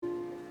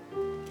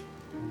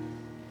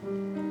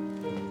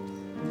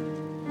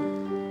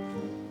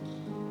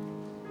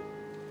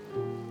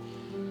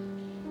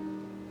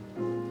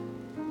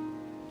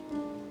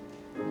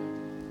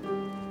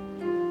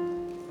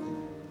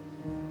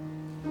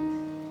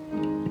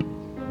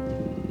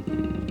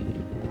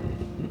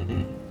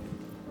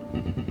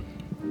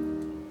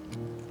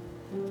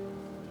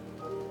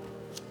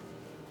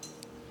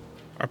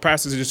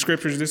passage of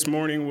scriptures this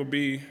morning will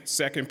be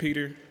 2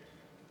 Peter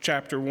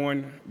chapter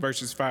 1,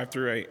 verses 5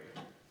 through 8.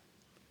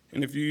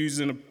 And if you're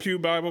using a Pew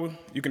Bible,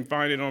 you can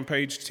find it on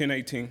page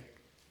 1018.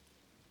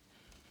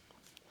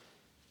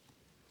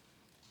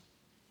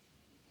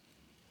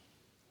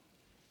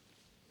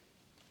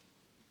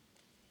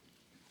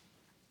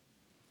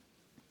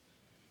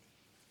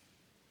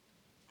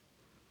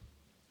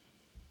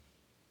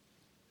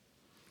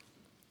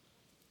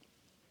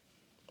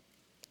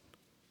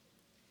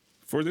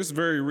 For this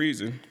very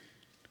reason,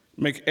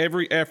 make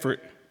every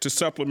effort to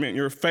supplement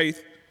your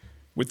faith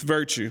with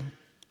virtue,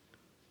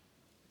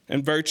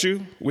 and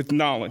virtue with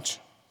knowledge,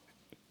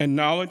 and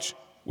knowledge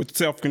with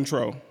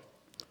self-control,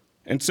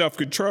 and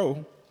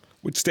self-control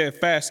with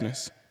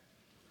steadfastness,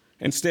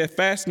 and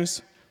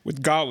steadfastness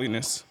with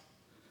godliness,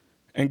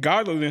 and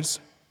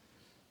godliness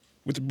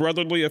with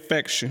brotherly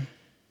affection,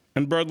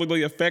 and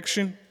brotherly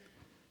affection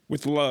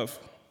with love.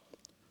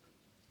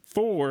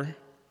 For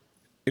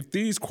if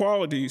these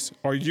qualities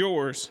are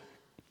yours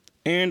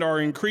and are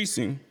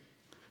increasing,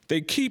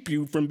 they keep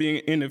you from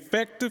being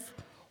ineffective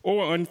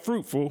or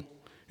unfruitful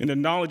in the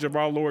knowledge of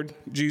our Lord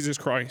Jesus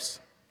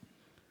Christ.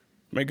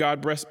 May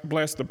God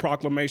bless the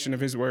proclamation of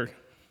his word.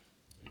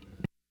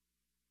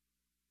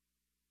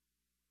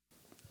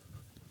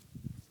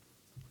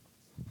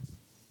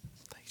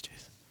 Thanks,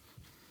 Jason.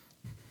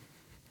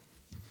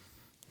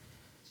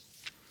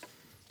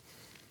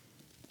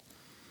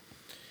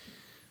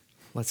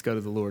 Let's go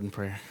to the Lord in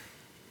prayer.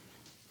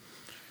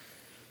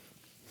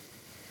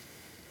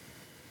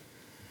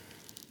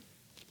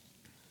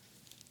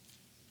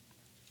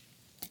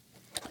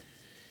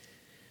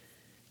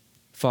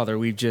 Father,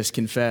 we've just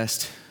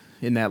confessed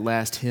in that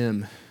last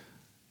hymn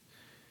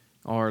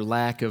our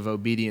lack of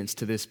obedience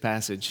to this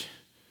passage,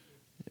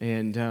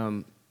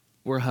 and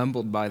we're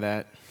humbled by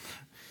that.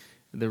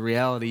 The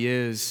reality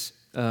is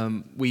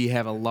we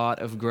have a lot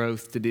of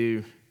growth to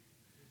do.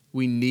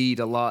 We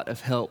need a lot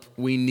of help.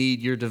 We need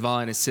your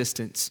divine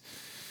assistance.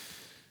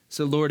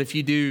 So, Lord, if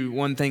you do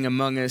one thing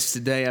among us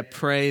today, I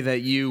pray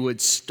that you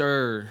would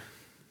stir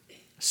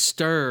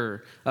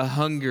a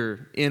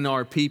hunger in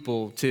our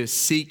people to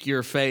seek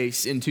your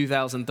face in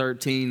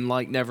 2013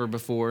 like never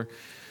before,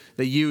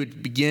 that you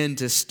would begin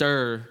to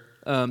stir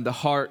the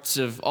hearts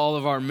of all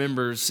of our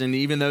members and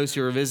even those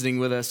who are visiting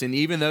with us and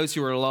even those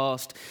who are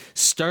lost.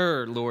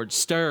 Stir, Lord,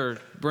 stir.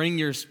 Bring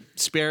your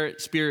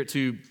spirit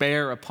to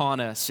bear upon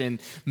us and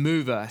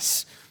move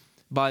us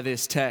by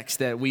this text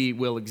that we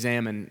will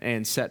examine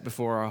and set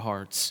before our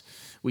hearts.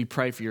 We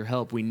pray for your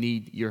help. We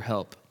need your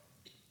help.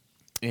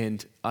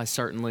 And I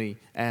certainly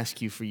ask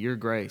you for your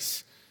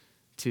grace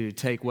to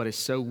take what is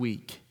so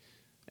weak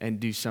and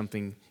do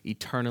something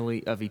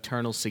of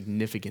eternal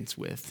significance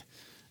with.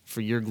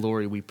 For your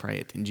glory we pray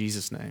it. In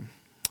Jesus' name,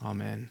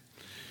 amen.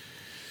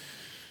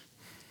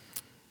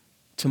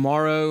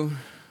 Tomorrow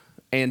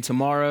and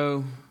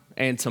tomorrow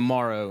and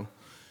tomorrow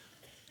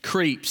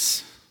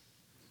creeps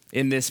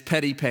in this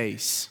petty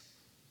pace.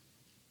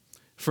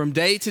 From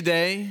day to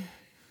day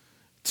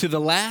to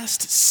the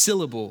last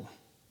syllable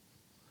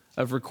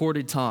of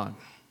recorded time.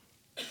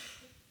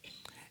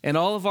 And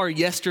all of our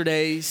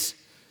yesterdays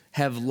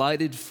have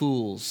lighted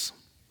fools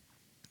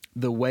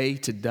the way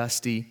to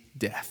dusty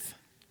death.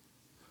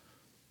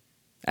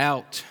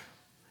 Out,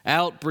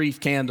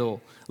 brief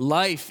candle.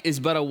 Life is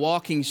but a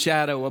walking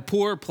shadow, a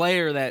poor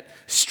player that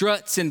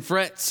struts and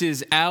frets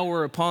his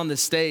hour upon the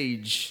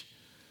stage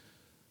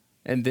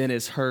and then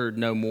is heard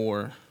no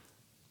more.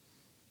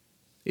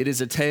 It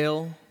is a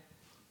tale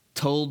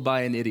told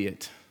by an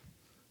idiot,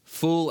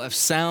 full of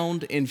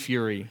sound and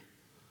fury,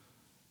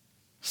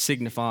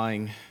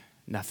 signifying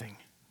nothing.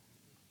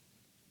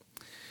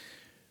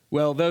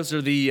 Well, those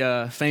are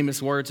the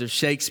famous words of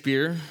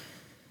Shakespeare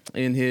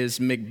in his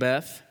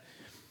Macbeth,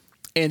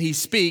 and he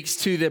speaks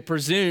to the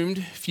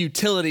presumed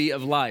futility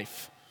of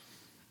life.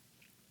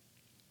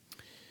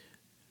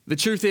 The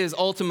truth is,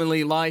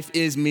 ultimately, life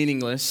is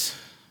meaningless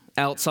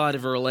outside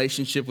of a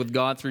relationship with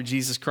God through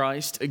Jesus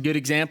Christ. A good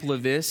example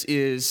of this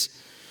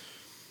is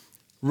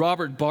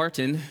Robert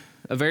Barton,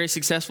 a very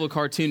successful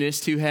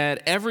cartoonist who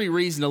had every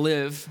reason to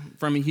live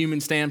from a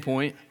human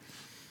standpoint.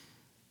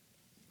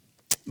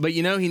 But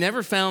he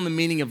never found the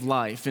meaning of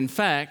life. In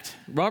fact,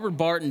 Robert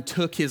Barton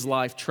took his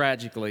life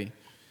tragically.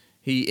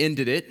 He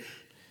ended it,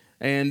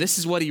 and this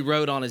is what he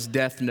wrote on his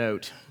death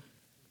note.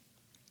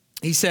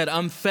 He said,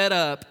 "I'm fed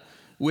up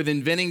with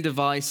inventing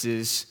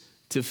devices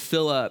to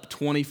fill up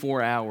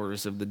 24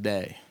 hours of the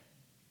day.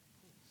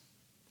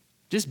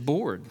 Just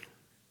bored.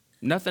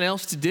 Nothing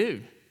else to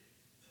do.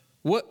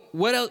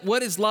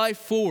 What is life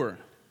for?"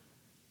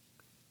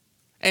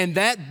 And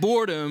that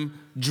boredom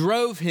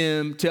drove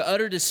him to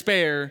utter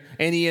despair,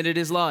 and he ended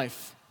his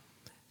life.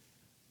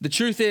 The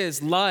truth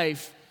is,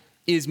 life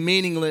is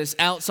meaningless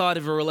outside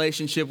of a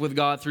relationship with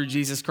God through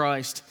Jesus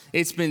Christ.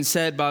 It's been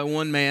said by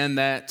one man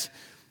that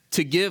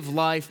to give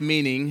life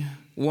meaning,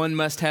 one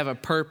must have a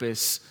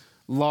purpose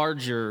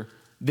larger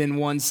than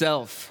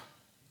oneself.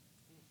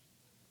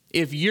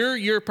 If you're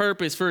your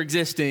purpose for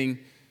existing,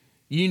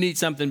 you need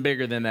something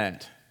bigger than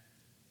that.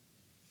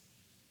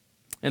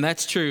 And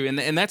that's true.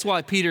 And that's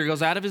why Peter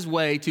goes out of his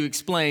way to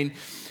explain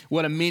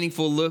what a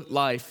meaningful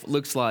life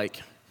looks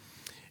like.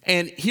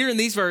 And here in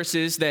these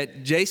verses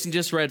that Jason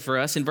just read for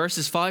us, in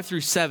verses 5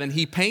 through 7,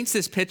 he paints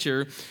this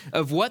picture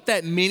of what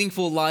that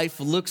meaningful life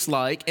looks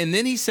like. And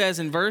then he says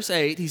in verse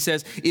 8, he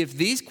says, if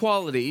these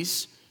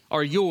qualities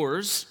are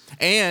yours,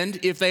 and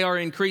if they are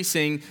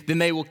increasing, then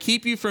they will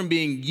keep you from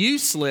being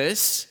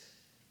useless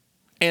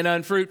and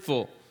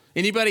unfruitful.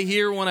 Anybody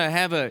here want to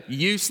have a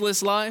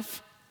useless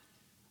life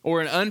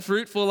or an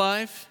unfruitful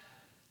life?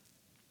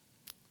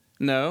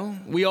 No,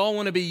 we all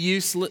want to be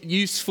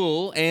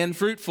useful and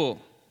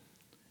fruitful.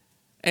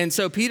 And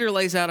so Peter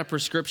lays out a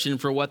prescription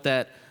for what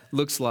that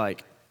looks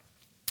like.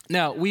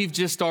 Now, we've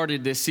just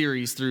started this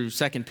series through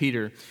 2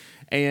 Peter,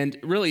 and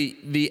really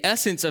the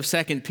essence of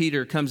 2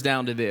 Peter comes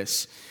down to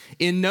this.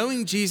 In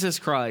knowing Jesus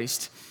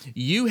Christ,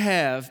 you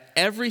have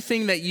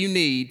everything that you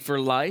need for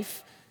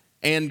life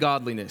and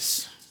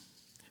godliness.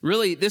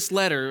 Really, this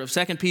letter of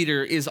 2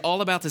 Peter is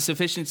all about the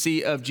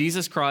sufficiency of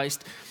Jesus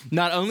Christ,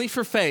 not only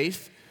for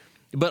faith,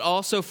 but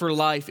also for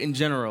life in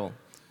general.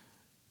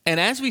 And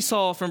as we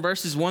saw from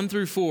verses 1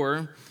 through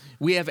 4,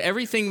 we have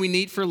everything we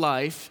need for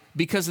life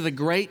because of the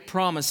great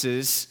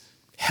promises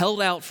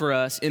held out for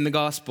us in the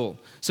gospel.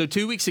 So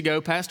 2 weeks ago,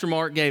 Pastor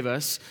Mark gave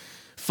us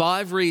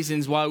 5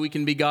 reasons why we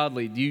can be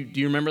godly. Do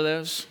you remember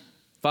those?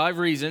 5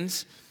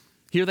 reasons.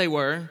 Here they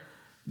were: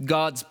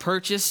 God's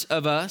purchase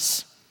of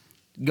us,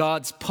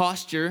 God's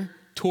posture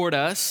toward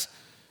us,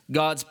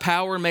 God's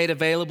power made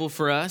available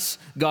for us,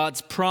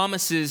 God's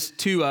promises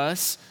to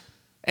us,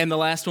 and the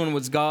last one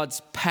was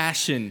God's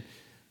passion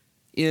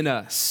in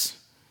us.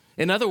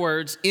 In other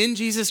words, in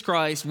Jesus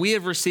Christ, we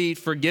have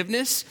received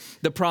forgiveness,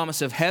 the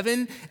promise of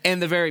heaven,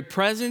 and the very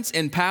presence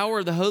and power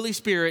of the Holy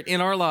Spirit in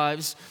our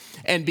lives.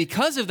 And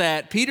because of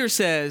that, Peter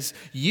says,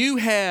 you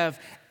have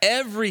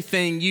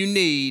everything you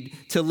need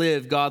to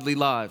live godly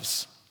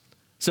lives.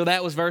 So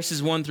that was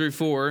verses 1 through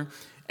 4.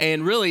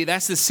 And really,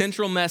 that's the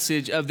central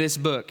message of this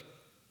book.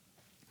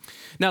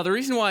 Now, the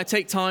reason why I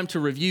take time to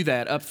review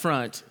that up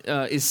front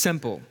is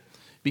simple.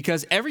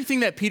 Because everything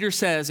that Peter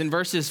says in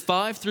verses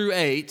 5 through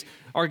 8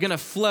 are going to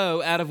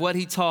flow out of what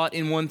he taught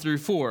in 1 through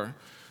 4.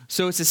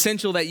 So it's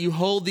essential that you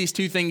hold these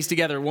two things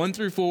together, 1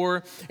 through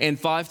 4 and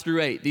 5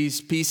 through 8. These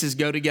pieces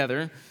go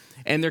together,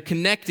 and they're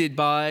connected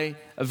by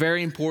a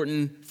very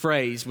important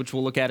phrase, which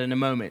we'll look at in a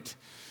moment.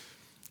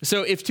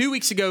 So if 2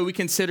 weeks ago we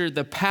considered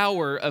the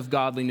power of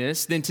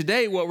godliness, then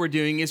today what we're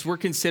doing is we're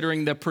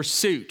considering the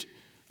pursuit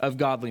of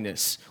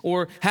godliness.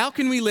 Or how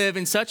can we live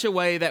in such a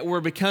way that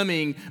we're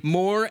becoming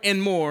more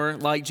and more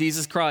like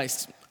Jesus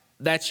Christ?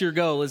 That's your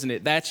goal, isn't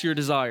it? That's your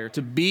desire,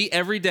 to be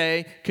every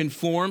day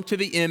conformed to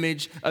the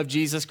image of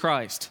Jesus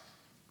Christ.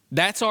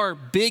 That's our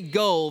big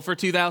goal for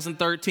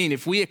 2013.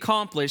 If we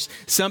accomplish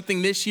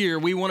something this year,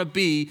 we want to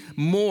be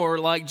more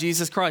like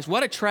Jesus Christ.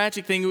 What a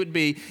tragic thing it would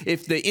be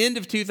if the end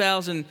of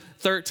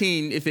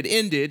 2013, if it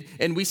ended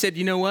and we said,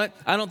 you know what?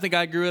 I don't think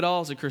I grew at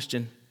all as a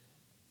Christian.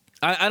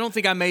 I don't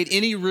think I made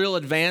any real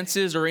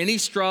advances or any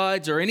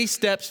strides or any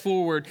steps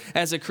forward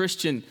as a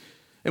Christian.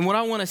 And what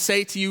I want to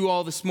say to you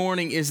all this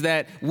morning is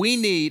that we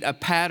need a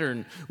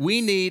pattern.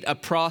 We need a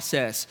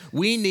process.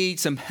 We need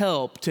some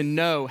help to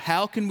know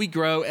how can we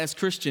grow as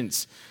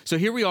Christians. So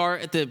here we are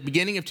at the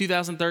beginning of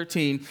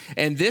 2013,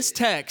 and this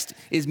text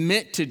is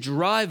meant to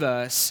drive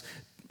us,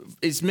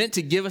 it's meant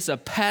to give us a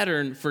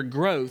pattern for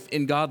growth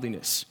in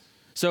godliness.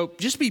 So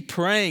just be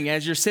praying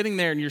as you're sitting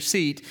there in your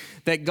seat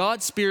that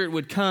God's Spirit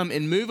would come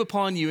and move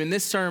upon you in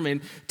this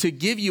sermon to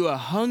give you a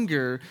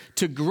hunger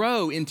to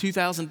grow in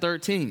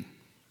 2013.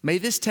 May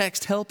this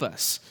text help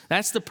us.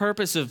 That's the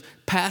purpose of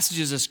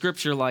passages of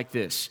Scripture like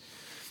this.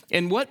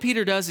 And what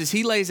Peter does is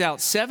he lays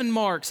out 7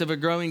 marks of a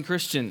growing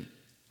Christian.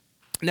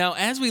 Now,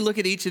 as we look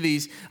at each of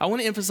these, I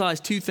want to emphasize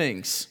 2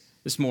 things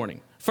this morning.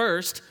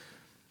 First,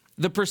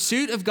 the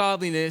pursuit of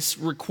godliness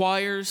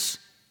requires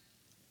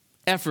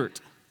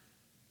effort.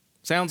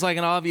 Sounds like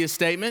an obvious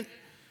statement,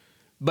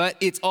 but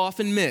it's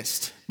often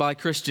missed by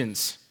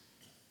Christians.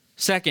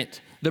 Second,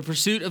 the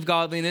pursuit of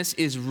godliness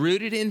is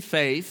rooted in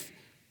faith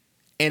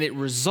and it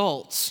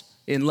results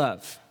in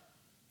love.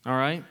 All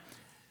right?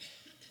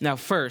 Now,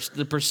 first,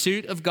 the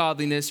pursuit of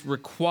godliness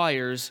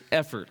requires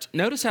effort.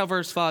 Notice how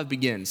verse 5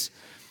 begins.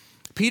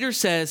 Peter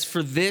says,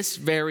 for this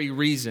very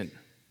reason.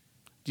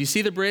 Do you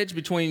see the bridge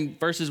between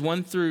verses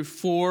 1 through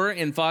 4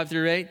 and 5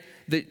 through 8?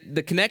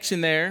 The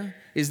connection there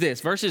is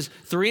this. Verses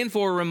 3 and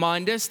 4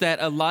 remind us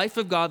that a life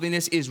of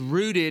godliness is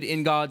rooted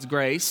in God's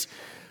grace.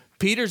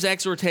 Peter's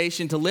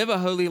exhortation to live a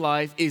holy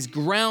life is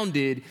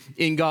grounded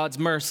in God's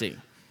mercy.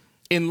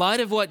 In light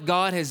of what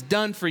God has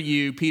done for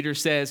you, Peter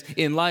says,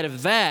 in light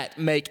of that,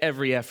 make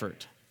every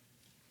effort.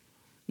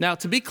 Now,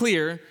 to be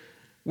clear,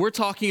 we're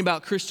talking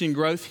about Christian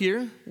growth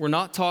here. We're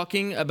not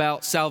talking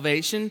about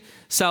salvation.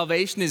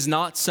 Salvation is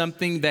not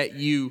something that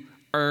you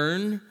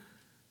earn.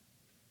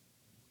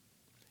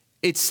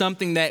 It's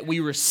something that we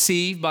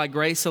receive by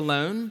grace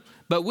alone.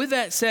 But with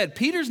that said,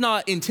 Peter's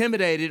not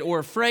intimidated or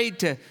afraid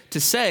to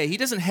say, he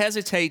doesn't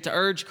hesitate to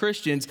urge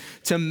Christians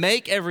to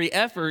make every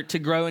effort to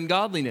grow in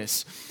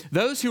godliness.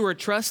 Those who are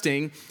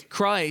trusting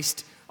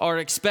Christ are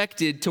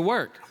expected to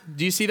work.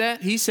 Do you see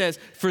that? He says,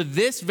 for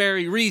this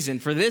very reason,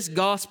 for this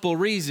gospel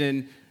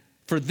reason,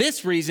 for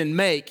this reason,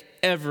 make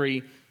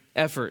every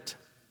effort.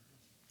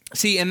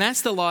 See, and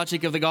that's the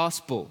logic of the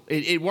gospel.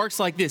 It works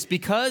like this.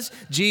 Because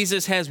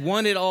Jesus has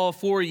won it all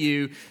for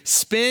you,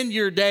 spend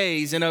your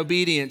days in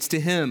obedience to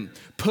him.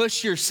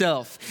 Push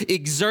yourself,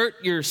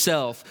 exert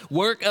yourself,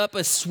 work up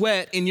a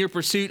sweat in your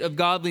pursuit of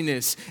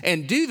godliness,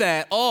 and do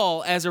that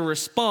all as a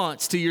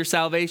response to your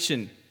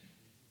salvation.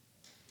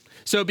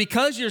 So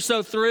because you're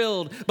so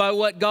thrilled by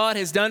what God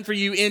has done for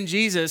you in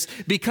Jesus,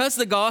 because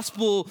the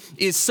gospel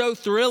is so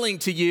thrilling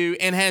to you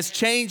and has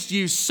changed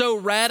you so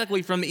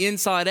radically from the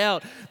inside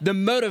out, the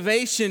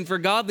motivation for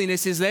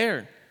godliness is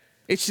there.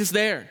 It's just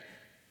there.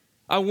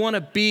 I want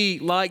to be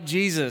like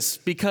Jesus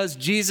because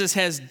Jesus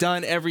has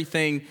done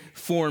everything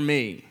for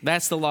me.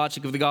 That's the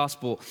logic of the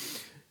gospel.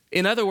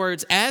 In other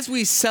words, as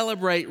we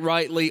celebrate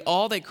rightly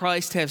all that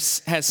Christ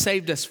has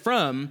saved us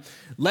from,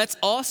 let's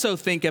also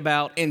think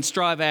about and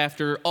strive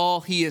after all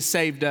he has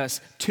saved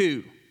us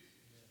to.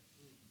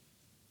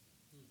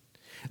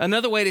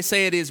 Another way to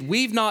say it is,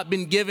 we've not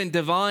been given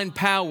divine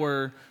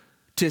power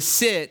to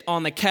sit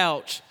on the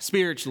couch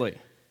spiritually.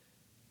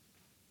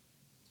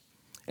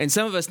 And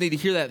some of us need to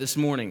hear that this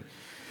morning.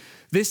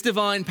 This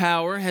divine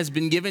power has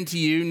been given to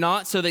you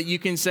not so that you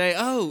can say,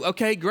 oh,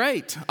 okay,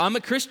 great. I'm a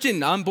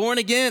Christian. I'm born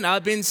again.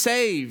 I've been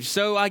saved.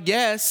 So I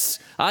guess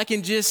I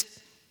can just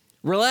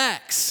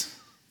relax.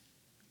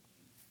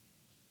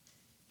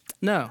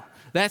 No,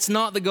 that's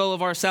not the goal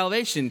of our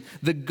salvation.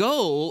 The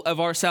goal of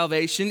our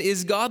salvation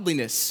is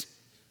godliness.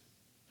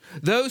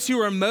 Those who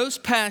are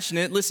most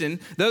passionate, listen,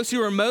 those who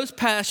are most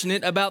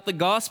passionate about the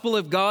gospel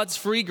of God's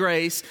free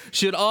grace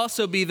should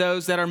also be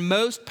those that are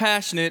most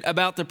passionate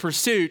about the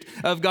pursuit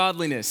of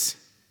godliness.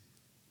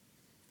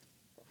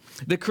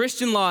 The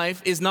Christian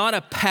life is not a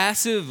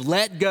passive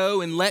let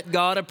go and let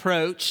God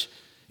approach.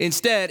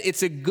 Instead,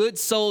 it's a good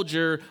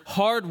soldier,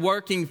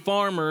 hard-working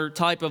farmer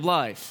type of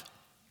life.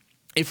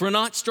 If we're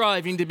not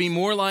striving to be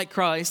more like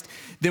Christ,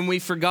 then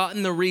we've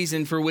forgotten the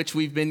reason for which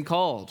we've been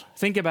called.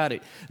 Think about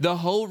it. The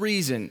whole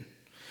reason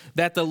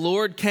that the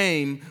Lord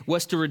came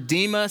was to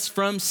redeem us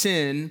from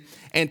sin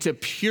and to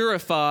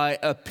purify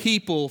a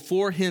people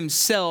for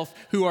himself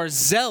who are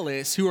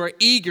zealous, who are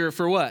eager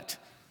for what?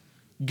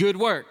 Good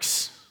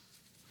works.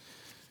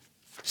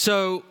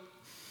 So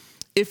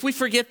if we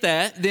forget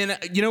that, then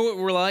you know what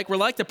we're like? We're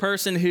like the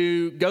person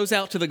who goes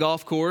out to the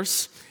golf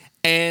course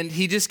and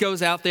he just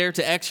goes out there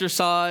to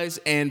exercise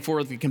and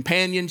for the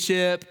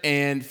companionship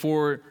and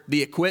for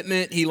the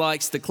equipment. He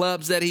likes the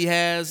clubs that he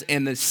has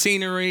and the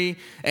scenery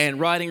and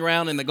riding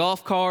around in the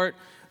golf cart.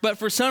 But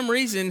for some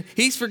reason,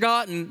 he's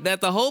forgotten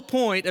that the whole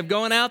point of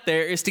going out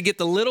there is to get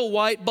the little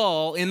white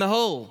ball in the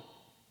hole.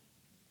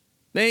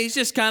 Then he's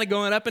just kind of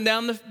going up and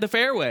down the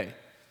fairway.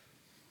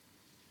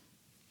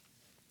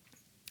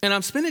 And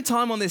I'm spending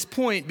time on this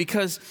point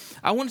because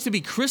I want it to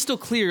be crystal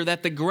clear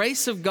that the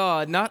grace of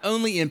God not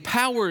only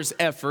empowers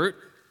effort,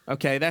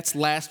 okay, that's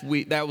last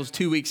week, that was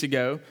 2 weeks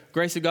ago.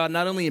 Grace of God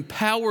not only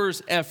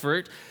empowers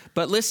effort,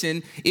 but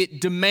listen,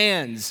 it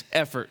demands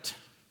effort.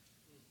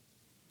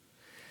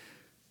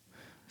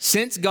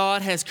 Since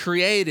God has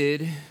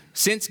acted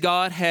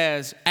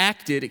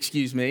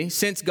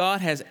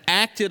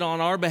on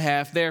our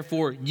behalf,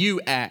 therefore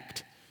you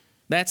act.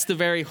 That's the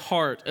very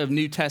heart of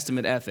New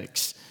Testament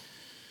ethics.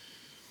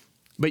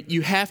 But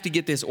you have to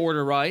get this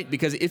order right,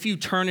 because if you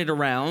turn it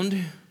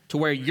around to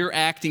where you're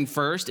acting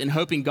first and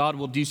hoping God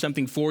will do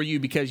something for you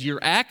because you're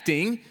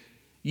acting,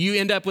 you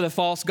end up with a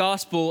false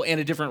gospel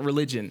and a different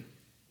religion.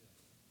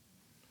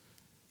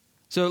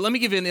 So let me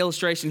give you an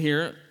illustration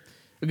here.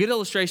 A good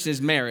illustration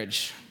is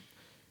marriage.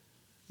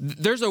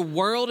 There's a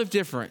world of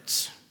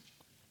difference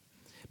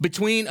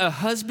between a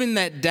husband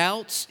that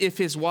doubts if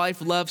his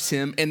wife loves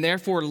him and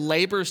therefore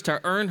labors to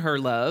earn her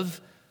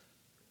love,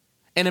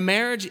 and a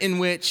marriage in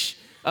which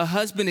a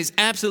husband is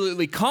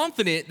absolutely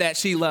confident that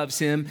she loves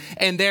him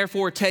and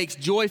therefore takes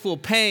joyful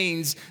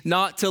pains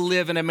not to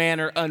live in a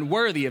manner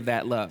unworthy of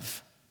that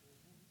love.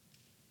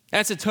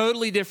 That's a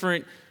totally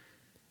different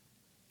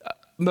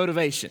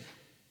motivation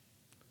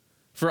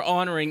for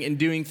honoring and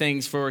doing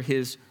things for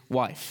his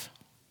wife.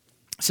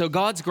 So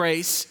God's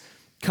grace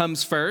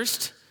comes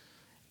first,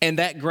 and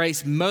that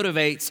grace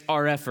motivates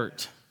our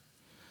effort.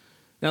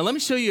 Now, let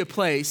me show you a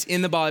place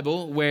in the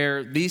Bible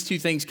where these two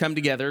things come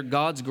together,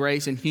 God's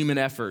grace and human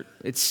effort.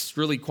 It's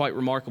really quite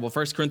remarkable.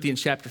 1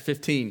 Corinthians chapter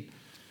 15.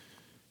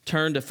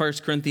 Turn to 1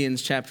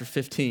 Corinthians chapter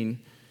 15.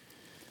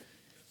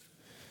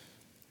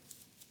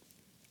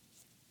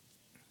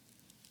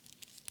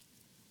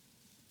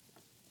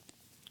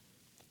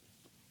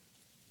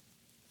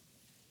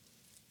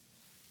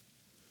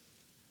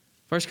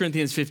 First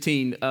Corinthians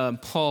 15,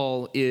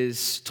 Paul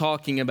is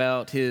talking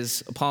about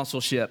his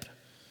apostleship.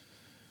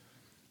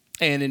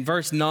 And in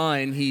verse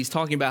 9, he's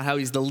talking about how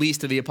he's the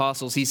least of the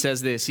apostles. He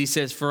says this. He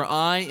says, "For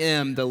I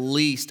am the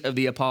least of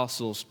the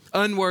apostles,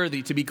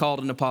 unworthy to be called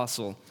an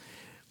apostle."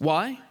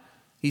 Why?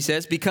 He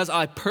says, "Because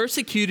I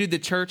persecuted the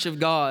church of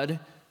God."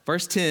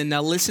 Verse 10,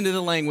 now listen to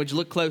the language,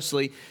 look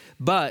closely.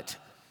 "But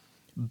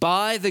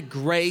by the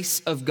grace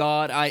of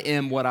God, I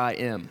am what I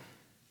am."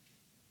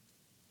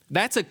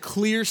 That's a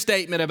clear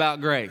statement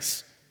about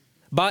grace.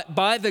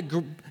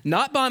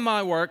 Not by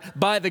my work,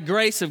 by the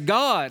grace of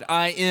God,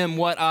 I am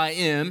what I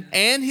am.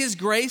 And his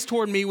grace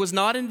toward me was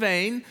not in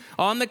vain.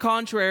 On the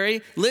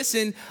contrary,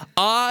 listen,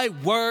 I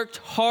worked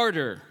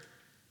harder.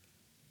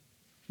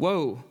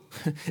 Whoa,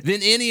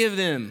 than any of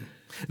them.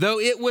 Though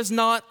it was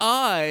not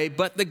I,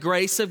 but the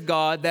grace of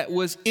God that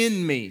was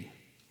in me.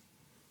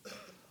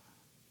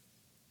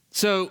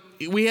 So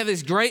we have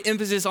this great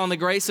emphasis on the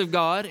grace of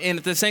God. And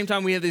at the same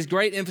time, we have this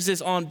great emphasis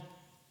on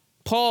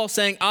Paul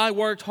saying, I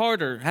worked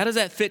harder. How does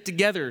that fit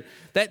together?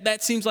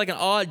 That seems like an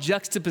odd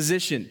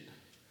juxtaposition,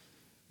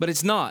 but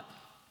it's not.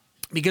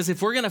 Because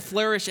if we're going to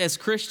flourish as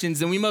Christians,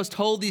 then we must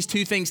hold these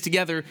two things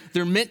together.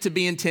 They're meant to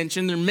be in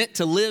tension. They're meant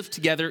to live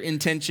together in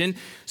tension.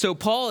 So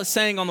Paul is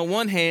saying on the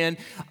one hand,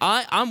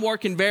 I'm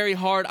working very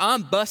hard.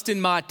 I'm busting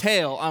my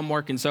tail. I'm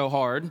working so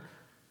hard.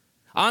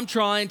 I'm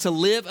trying to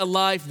live a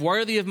life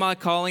worthy of my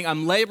calling.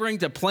 I'm laboring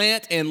to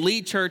plant and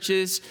lead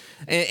churches,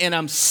 and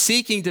I'm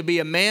seeking to be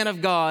a man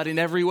of God in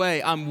every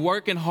way. I'm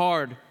working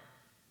hard.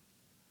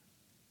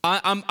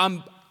 I'm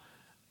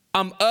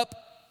up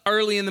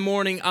early in the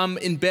morning. I'm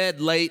in bed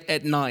late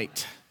at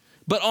night.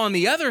 But on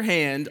the other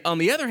hand,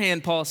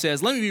 Paul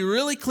says, let me be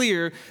really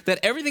clear that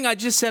everything I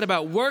just said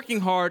about working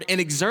hard and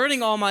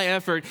exerting all my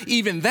effort,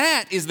 even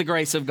that is the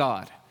grace of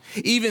God.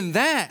 Even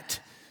that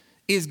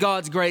is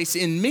God's grace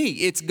in me.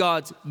 It's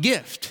God's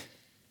gift.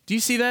 Do you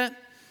see that?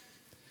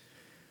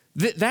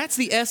 That's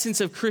the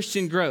essence of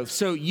Christian growth.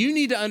 So you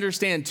need to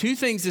understand two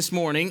things this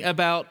morning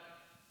about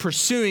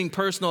pursuing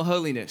personal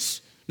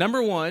holiness.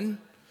 Number one,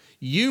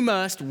 you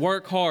must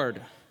work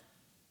hard.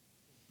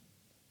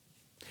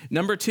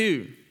 Number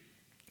two,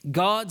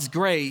 God's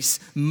grace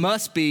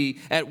must be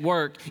at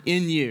work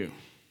in you.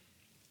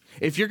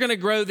 If you're going to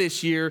grow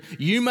this year,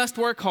 you must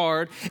work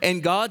hard,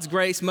 and God's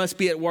grace must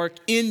be at work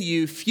in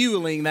you,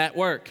 fueling that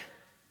work.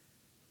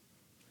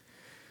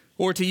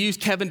 Or to use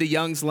Kevin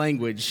DeYoung's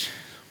language,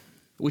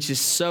 which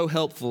is so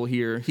helpful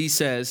here, he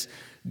says,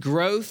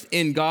 growth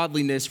in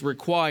godliness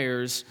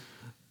requires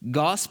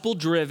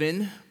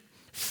gospel-driven,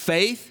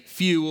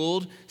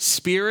 faith-fueled,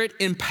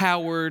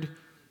 spirit-empowered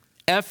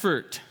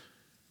effort.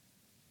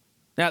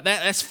 Now,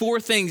 that's four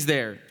things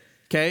there,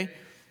 okay?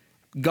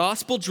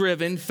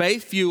 Gospel-driven,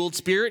 faith-fueled,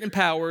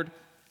 spirit-empowered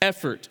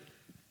effort.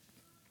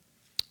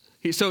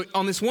 So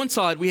on this one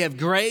side, we have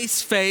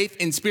grace, faith,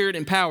 and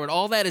spirit-empowered.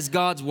 All that is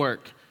God's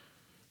work.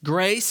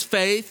 Grace,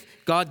 faith,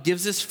 God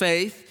gives us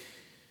faith,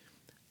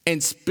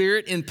 and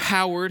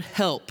spirit-empowered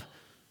help.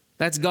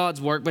 That's God's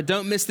work. But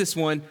don't miss this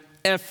one,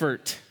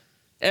 effort.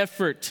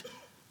 Effort.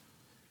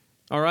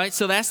 All right,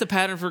 so that's the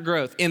pattern for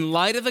growth. In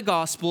light of the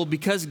gospel,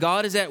 because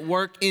God is at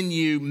work in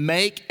you,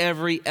 make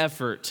every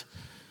effort.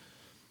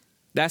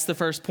 That's the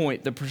first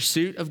point. The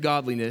pursuit of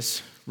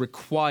godliness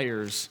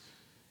requires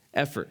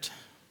effort.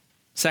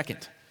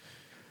 Second,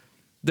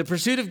 the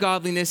pursuit of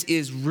godliness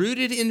is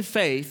rooted in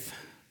faith,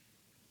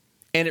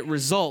 and it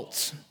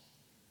results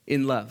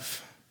in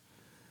love.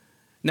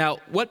 Now,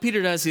 what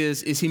Peter does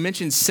is he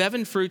mentions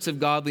 7 fruits of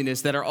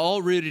godliness that are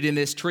all rooted in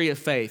this tree of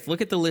faith.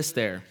 Look at the list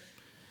there.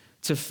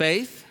 To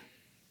faith,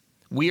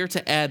 we are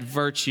to add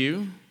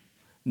virtue,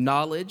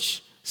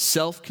 knowledge,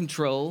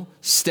 self-control,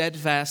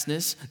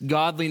 steadfastness,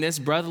 godliness,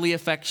 brotherly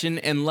affection,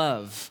 and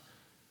love.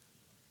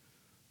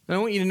 And I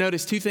want you to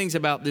notice 2 things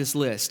about this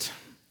list.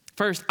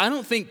 First, I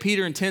don't think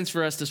Peter intends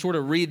for us to sort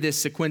of read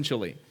this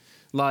sequentially.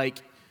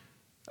 Like,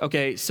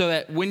 okay, so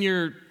that when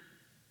you're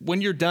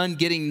done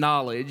getting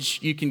knowledge,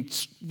 you can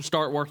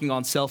start working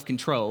on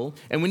self-control.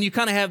 And when you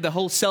kind of have the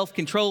whole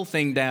self-control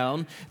thing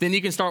down, then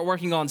you can start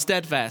working on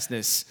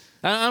steadfastness.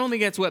 I don't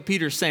think that's what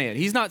Peter's saying.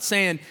 He's not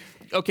saying,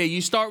 okay,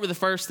 you start with the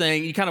first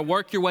thing, you kind of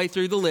work your way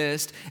through the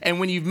list, and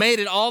when you've made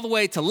it all the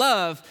way to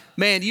love,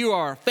 man, you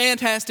are a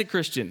fantastic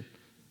Christian.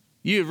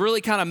 You've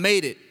really kind of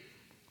made it.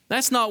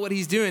 That's not what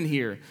he's doing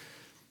here.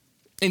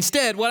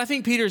 Instead, what I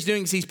think Peter's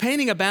doing is he's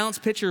painting a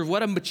balanced picture of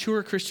what a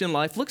mature Christian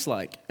life looks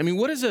like. I mean,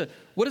 what does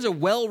a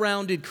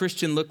well-rounded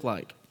Christian look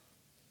like?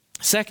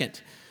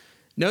 Second,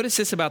 notice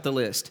this about the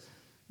list.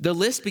 The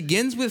list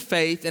begins with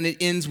faith and it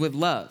ends with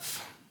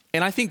love.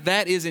 And I think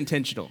that is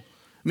intentional.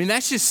 I mean,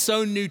 that's just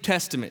so New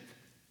Testament.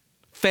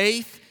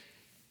 Faith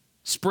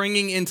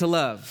springing into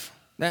love.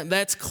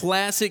 That's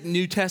classic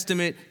New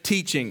Testament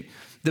teaching.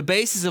 The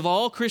basis of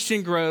all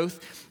Christian growth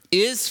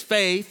is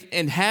faith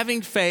and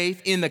having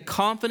faith in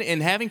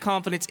having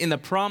confidence in the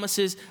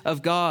promises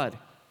of God.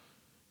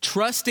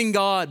 Trusting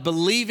God,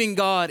 believing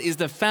God is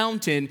the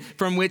fountain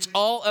from which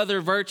all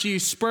other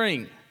virtues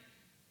spring.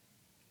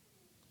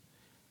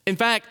 In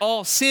fact,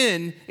 all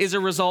sin is a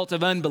result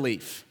of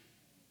unbelief.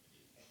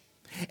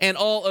 And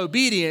all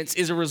obedience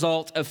is a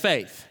result of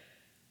faith.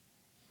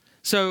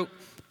 So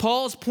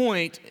Paul's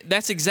point,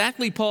 that's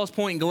exactly Paul's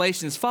point in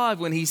Galatians 5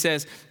 when he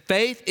says,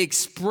 faith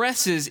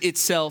expresses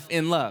itself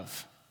in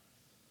love.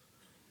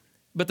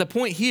 But the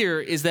point here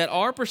is that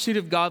our pursuit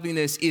of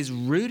godliness is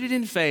rooted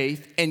in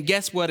faith, and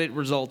guess what it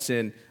results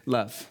in?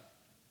 Love,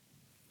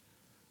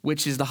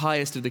 which is the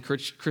highest of the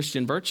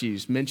Christian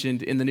virtues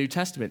mentioned in the New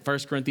Testament. 1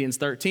 Corinthians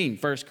 13,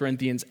 1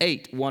 Corinthians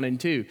 8, 1 and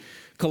 2,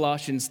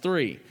 Colossians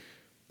 3.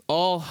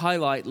 All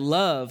highlight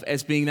love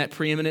as being that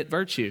preeminent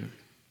virtue.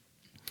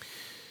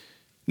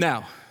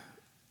 Now,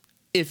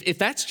 if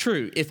that's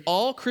true, if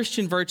all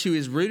Christian virtue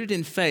is rooted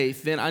in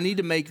faith, then I need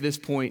to make this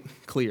point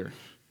clear.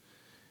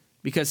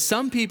 Because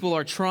some people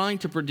are trying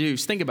to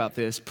produce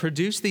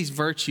these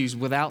virtues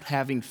without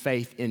having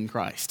faith in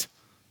Christ.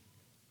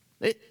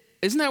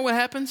 Isn't that what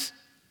happens?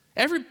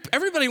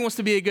 Everybody wants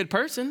to be a good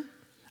person.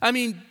 I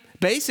mean,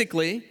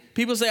 basically,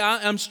 people say,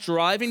 I'm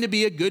striving to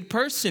be a good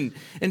person.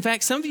 In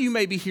fact, some of you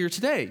may be here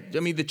today.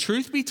 I mean, the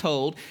truth be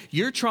told,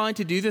 you're trying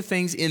to do the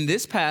things in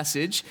this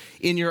passage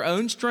in your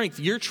own strength.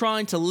 You're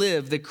trying to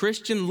live the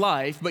Christian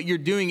life, but you're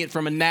doing it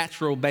from a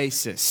natural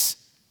basis.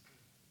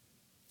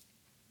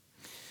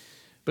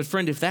 But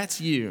friend, if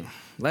that's you,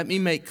 let me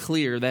make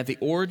clear that the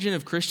origin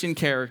of Christian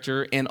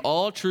character and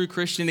all true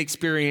Christian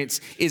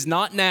experience is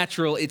not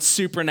natural, it's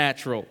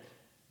supernatural.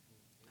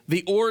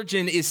 The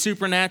origin is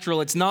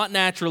supernatural. It's not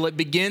natural. It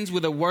begins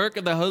with a work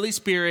of the Holy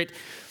Spirit,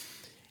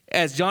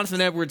 as Jonathan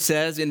Edwards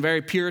says in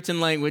very Puritan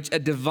language, a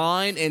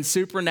divine and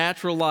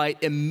supernatural light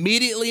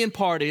immediately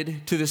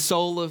imparted to the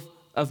soul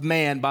of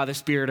man by the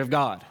Spirit of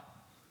God.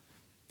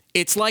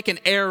 It's like an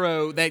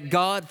arrow that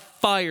God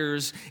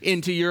fires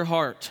into your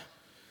heart.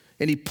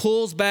 And he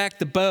pulls back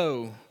the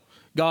bow,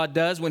 God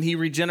does, when he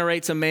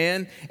regenerates a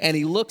man. And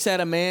he looks at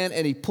a man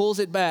and he pulls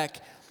it back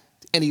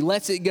and he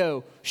lets it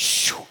go.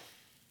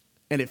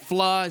 And it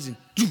flies and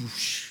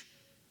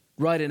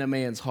right in a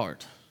man's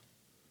heart.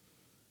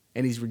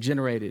 And he's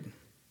regenerated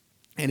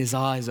and his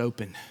eyes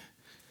open.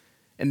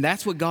 And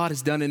that's what God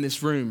has done in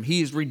this room. He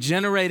has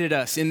regenerated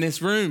us in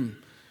this room.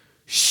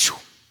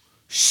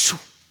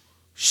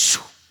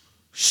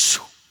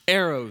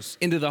 Arrows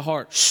into the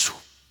heart.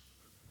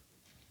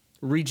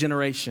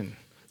 Regeneration.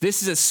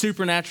 This is a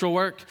supernatural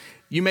work.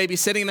 You may be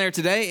sitting there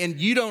today and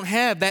you don't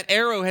have, that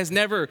arrow has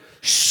never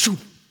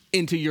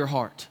into your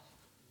heart.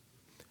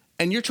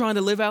 And you're trying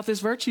to live out this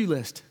virtue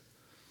list.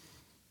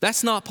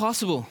 That's not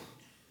possible.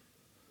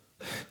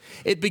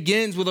 It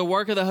begins with a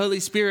work of the Holy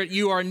Spirit.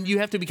 You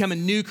have to become a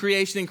new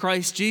creation in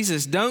Christ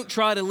Jesus. Don't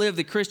try to live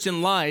the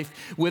Christian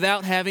life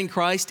without having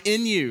Christ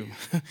in you.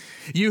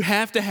 You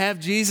have to have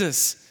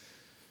Jesus.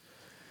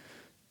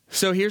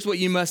 So here's what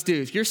you must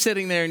do. If you're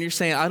sitting there and you're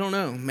saying, I don't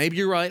know, maybe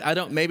you're right.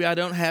 Maybe I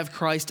don't have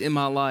Christ in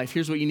my life.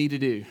 Here's what you need to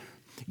do.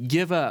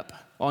 Give up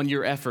on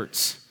your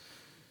efforts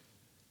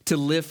to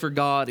live for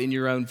God in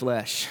your own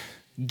flesh.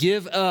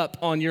 Give up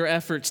on your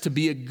efforts to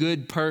be a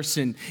good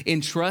person.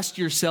 Entrust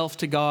yourself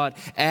to God.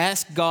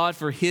 Ask God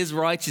for his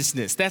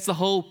righteousness. That's the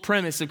whole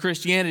premise of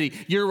Christianity.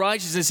 Your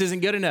righteousness isn't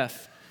good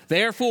enough.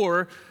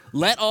 Therefore,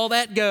 let all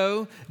that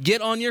go.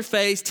 Get on your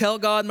face. Tell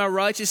God my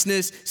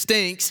righteousness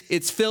stinks.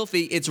 It's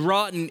filthy. It's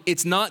rotten.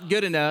 It's not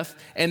good enough.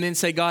 And then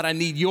say, God, I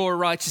need your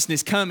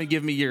righteousness. Come and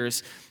give me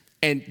yours.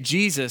 And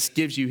Jesus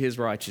gives you his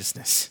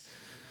righteousness.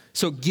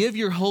 So give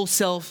your whole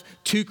self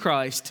to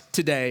Christ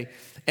today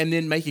and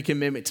then make a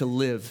commitment to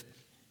live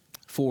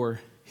for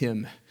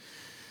him.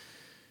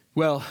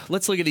 Well,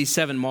 let's look at these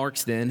 7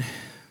 marks then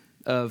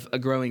of a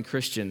growing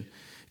Christian,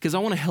 because I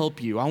want to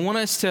help you. I want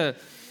us to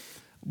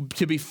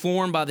be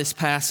formed by this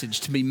passage,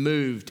 to be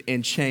moved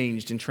and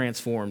changed and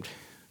transformed.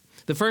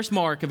 The first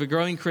mark of a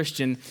growing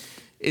Christian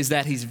is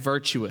that he's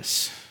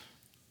virtuous.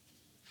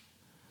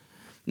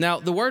 Now,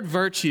 the word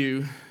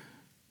virtue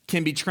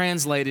can be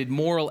translated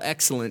moral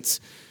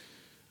excellence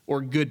or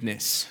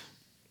goodness.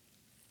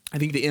 I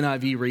think the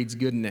NIV reads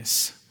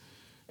goodness.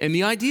 And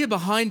the idea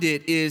behind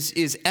it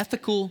is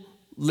ethical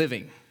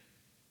living.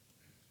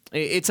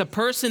 It's a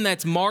person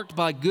that's marked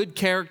by good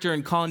character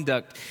and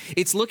conduct.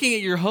 It's looking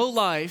at your whole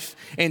life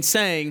and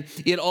saying,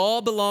 it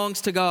all belongs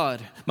to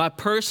God. My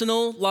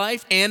personal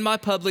life and my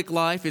public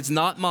life, it's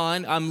not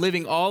mine. I'm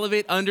living all of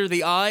it under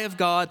the eye of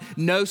God.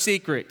 No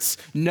secrets.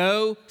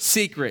 No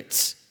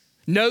secrets.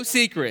 No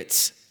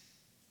secrets.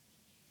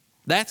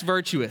 That's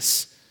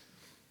virtuous.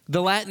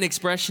 The Latin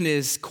expression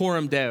is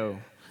coram Deo,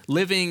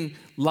 living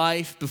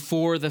life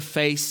before the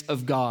face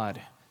of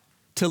God.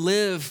 To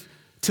live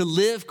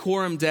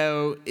coram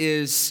Deo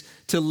is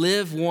to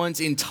live one's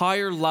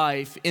entire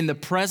life in the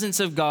presence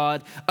of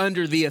God,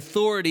 under the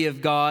authority of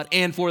God,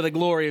 and for the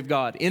glory of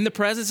God. In the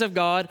presence of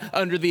God,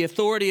 under the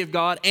authority of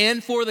God,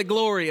 and for the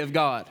glory of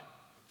God.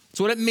 That's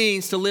what it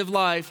means to live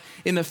life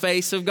in the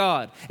face of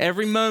God.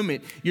 Every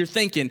moment you're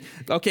thinking,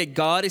 okay,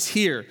 God is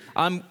here.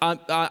 I'm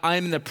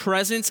in the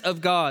presence of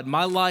God.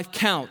 My life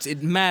counts.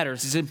 It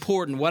matters. It's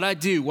important. What I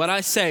do, what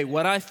I say,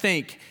 what I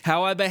think,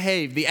 how I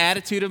behave, the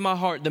attitude of my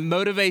heart, the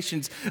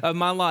motivations of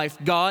my life.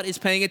 God is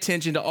paying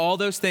attention to all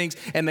those things,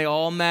 and they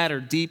all matter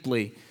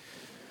deeply.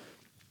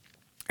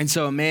 And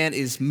so a man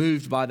is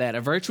moved by that. A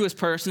virtuous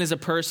person is a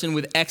person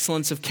with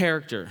excellence of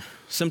character.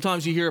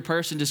 Sometimes you hear a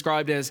person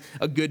described as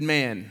a good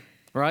man,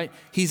 right?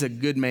 He's a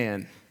good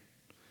man.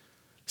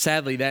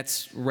 Sadly,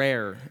 that's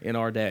rare in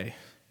our day.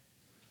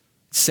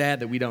 It's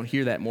sad that we don't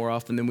hear that more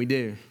often than we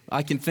do.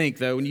 I can think,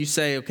 though, when you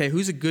say, okay,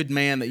 who's a good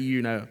man that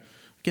you know?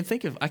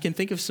 I can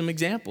think of some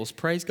examples,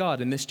 praise God,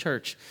 in this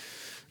church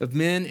of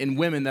men and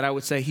women that I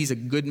would say he's a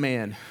good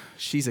man,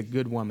 she's a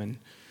good woman.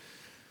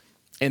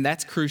 And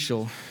that's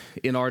crucial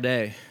in our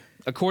day.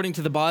 According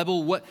to the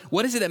Bible,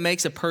 what is it that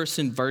makes a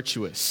person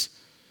virtuous?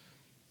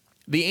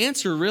 The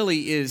answer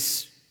really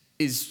is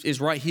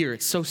right here.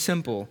 It's so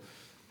simple.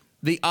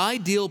 The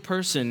ideal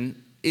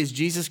person is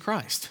Jesus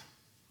Christ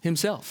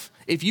himself.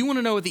 If you want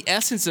to know what the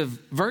essence of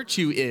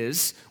virtue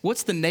is,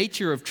 what's the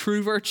nature of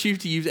true virtue,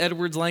 to use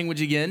Edwards'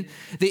 language again?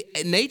 The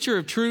nature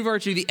of true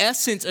virtue, the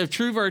essence of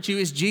true virtue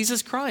is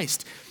Jesus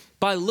Christ.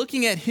 By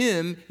looking at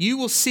him, you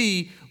will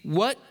see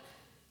what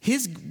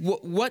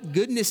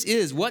goodness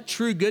is, what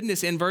true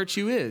goodness and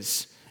virtue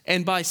is.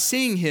 And by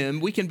seeing him,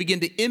 we can begin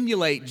to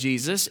emulate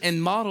Jesus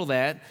and model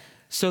that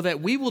so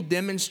that we will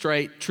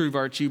demonstrate true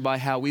virtue by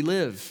how we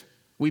live.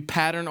 We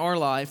pattern our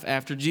life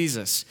after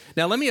Jesus.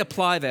 Now, let me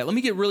apply that. Let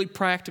me get really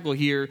practical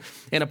here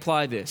and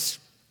apply this.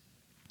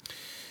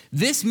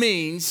 This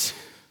means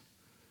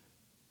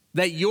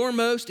that your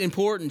most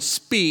important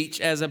speech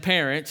as a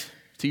parent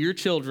to your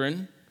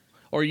children,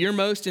 or your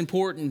most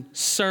important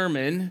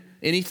sermon,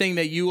 anything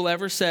that you will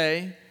ever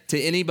say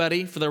to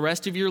anybody for the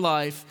rest of your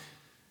life,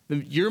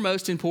 your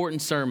most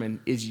important sermon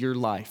is your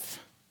life.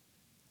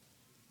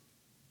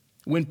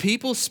 When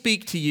people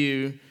speak to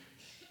you,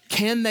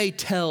 can they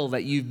tell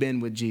that you've been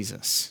with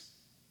Jesus?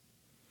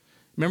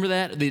 Remember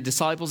that? The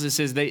disciples, it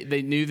says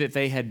they knew that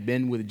they had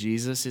been with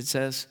Jesus, it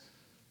says.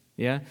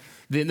 Yeah?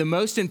 The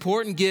most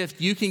important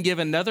gift you can give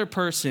another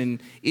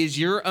person is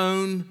your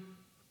own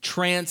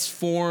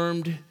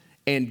transformed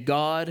and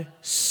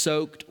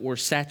God-soaked or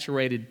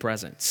saturated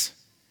presence.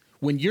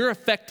 When you're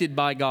affected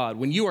by God,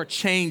 when you are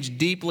changed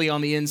deeply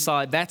on the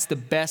inside, that's the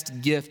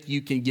best gift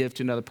you can give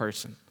to another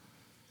person.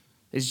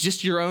 It's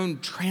just your own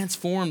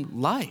transformed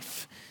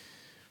life.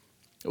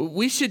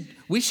 We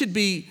should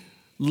be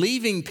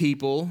leaving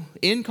people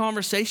in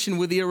conversation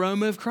with the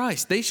aroma of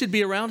Christ. They should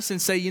be around us and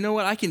say, you know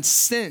what, I can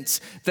sense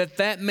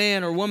that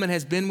man or woman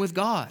has been with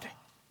God.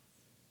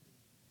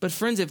 But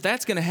friends, if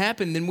that's going to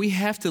happen, then we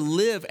have to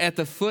live at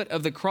the foot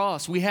of the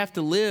cross. We have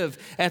to live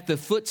at the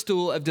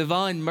footstool of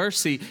divine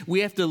mercy. We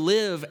have to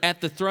live at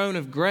the throne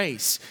of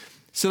grace.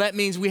 So that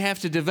means we have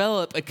to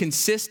develop a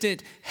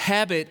consistent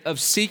habit of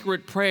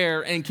secret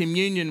prayer and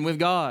communion with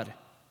God.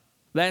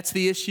 That's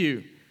the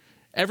issue.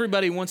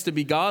 Everybody wants to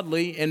be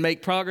godly and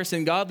make progress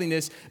in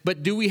godliness,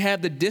 but do we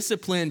have the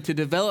discipline to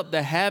develop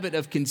the habit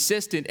of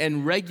consistent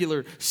and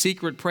regular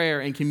secret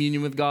prayer and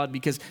communion with God?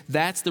 Because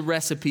that's the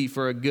recipe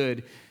for a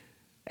good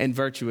and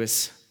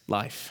virtuous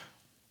life.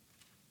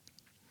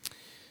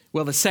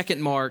 Well, the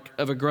second mark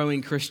of a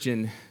growing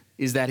Christian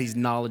is that he's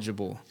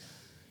knowledgeable.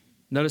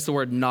 Notice the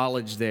word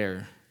knowledge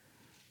there.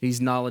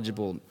 He's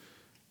knowledgeable.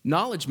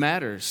 Knowledge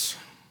matters.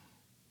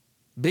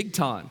 Big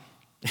time.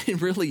 It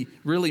really,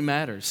 really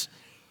matters.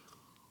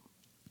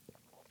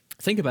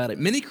 Think about it.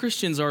 Many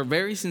Christians are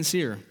very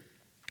sincere,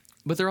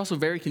 but they're also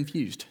very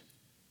confused.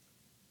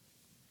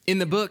 In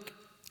the book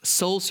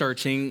Soul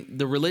Searching,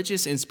 the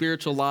religious and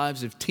spiritual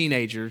lives of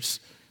teenagers,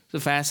 it's a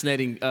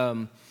fascinating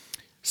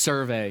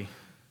survey.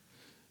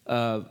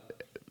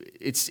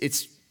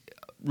 It's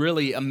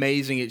really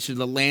amazing. It's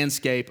the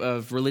landscape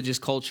of religious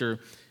culture.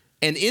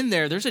 And in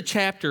there's a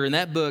chapter in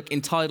that book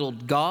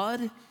entitled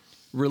God,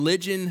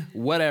 Religion,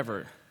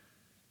 Whatever.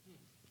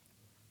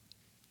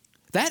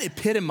 That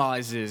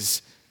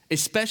epitomizes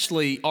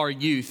especially our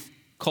youth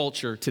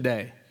culture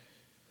today.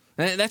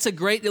 And that's a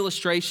great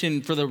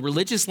illustration for the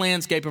religious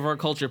landscape of our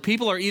culture.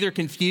 People are either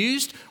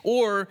confused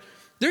or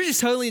they're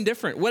just totally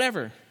indifferent,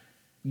 whatever.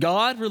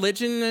 God,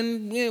 religion,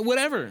 and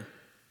whatever.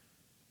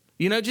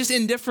 Just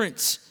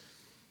indifference.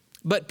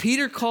 But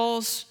Peter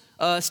calls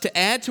us to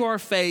add to our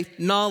faith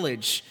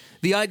knowledge.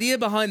 The idea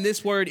behind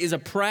this word is a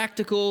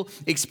practical,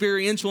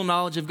 experiential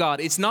knowledge of God.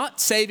 It's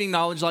not saving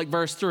knowledge like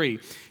verse 3.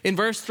 In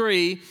verse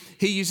 3,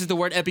 he uses the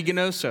word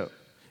epigenoso.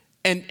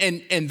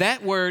 And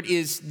that word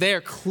is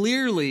there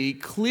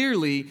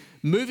clearly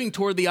moving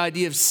toward the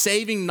idea of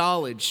saving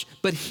knowledge.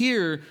 But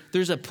here,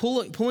 there's a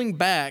pulling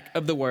back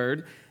of the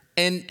word,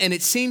 and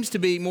it seems to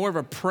be more of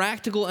a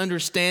practical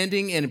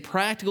understanding and a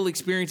practical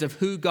experience of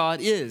who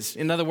God is.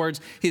 In other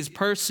words, his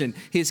person,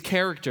 his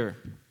character.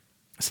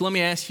 So let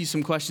me ask you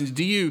some questions.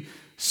 Do you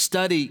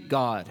study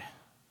God?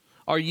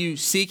 Are you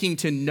seeking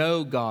to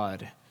know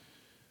God?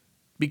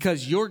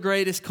 Because your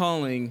greatest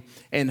calling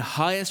and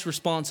highest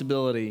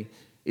responsibility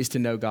is to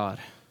know God.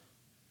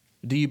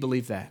 Do you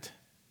believe that?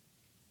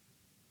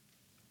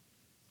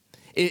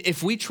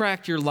 If we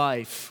tracked your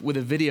life with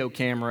a video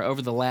camera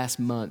over the last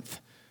month,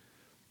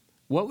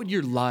 what would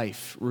your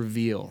life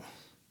reveal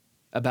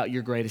about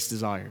your greatest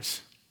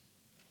desires?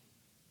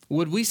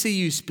 Would we see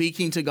you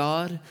speaking to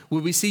God?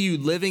 Would we see you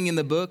living in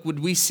the book? Would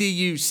we see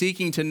you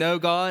seeking to know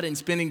God and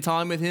spending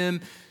time with Him?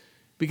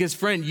 Because,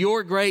 friend,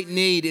 your great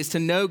need is to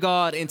know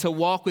God and to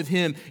walk with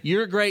Him.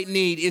 Your great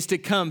need is to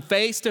come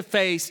face to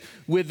face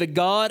with the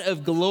God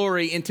of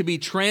glory and to be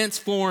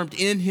transformed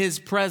in His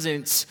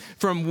presence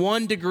from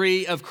one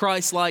degree of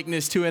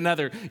Christ-likeness to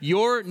another.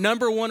 Your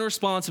number one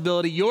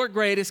responsibility, your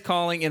greatest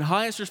calling and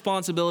highest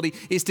responsibility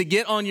is to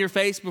get on your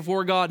face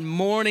before God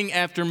morning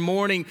after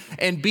morning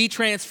and be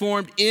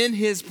transformed in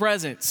His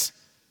presence.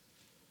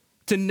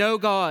 To know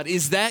God,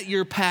 is that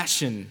your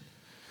passion?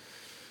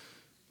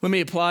 Let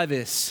me apply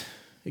this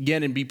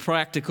again and be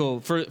practical.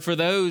 For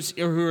those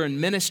who are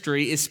in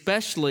ministry,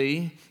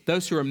 especially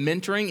those who are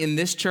mentoring in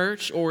this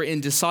church or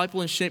in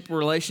discipleship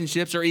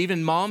relationships, or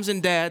even moms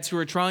and dads who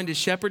are trying to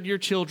shepherd your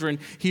children,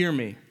 hear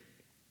me.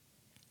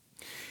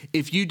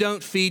 If you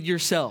don't feed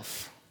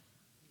yourself,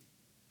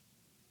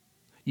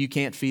 you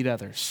can't feed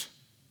others.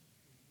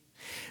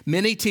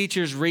 Many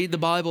teachers read the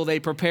Bible, they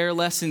prepare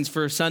lessons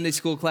for Sunday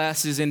school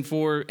classes and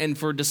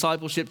for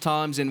discipleship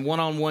times and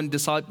one-on-one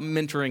disciple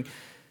mentoring.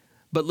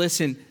 But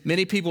listen,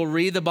 many people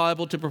read the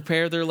Bible to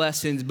prepare their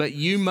lessons, but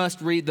you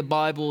must read the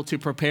Bible to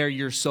prepare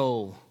your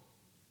soul.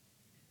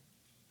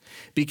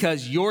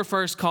 Because your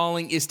first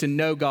calling is to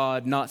know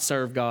God, not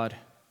serve God.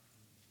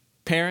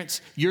 Parents,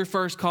 your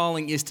first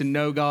calling is to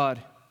know God,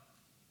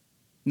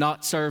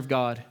 not serve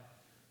God.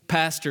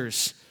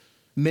 Pastors,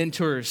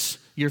 mentors,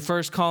 your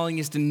first calling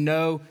is to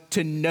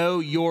know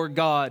your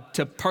God,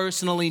 to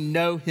personally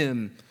know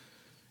Him.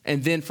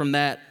 And then from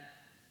that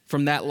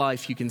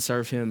life, you can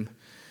serve Him.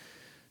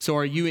 So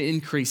are you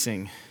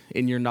increasing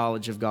in your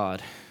knowledge of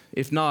God?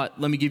 If not,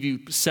 let me give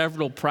you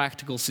several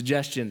practical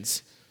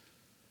suggestions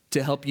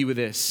to help you with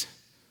this.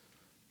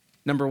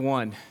 Number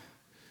one,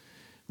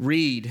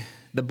 read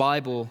the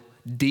Bible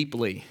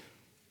deeply.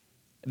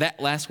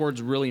 That last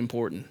word's really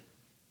important.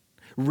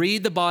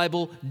 Read the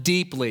Bible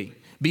deeply.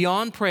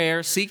 Beyond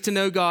prayer, seek to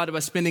know God by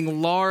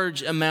spending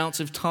large amounts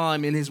of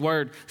time in His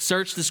Word.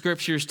 Search the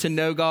Scriptures to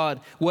know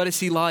God. What is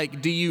He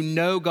like? Do you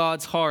know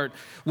God's heart?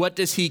 What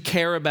does He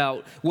care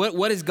about?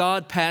 What is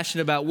God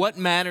passionate about? What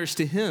matters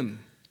to Him?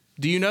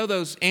 Do you know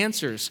those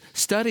answers?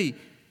 Study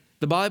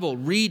the Bible.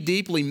 Read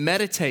deeply.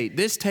 Meditate.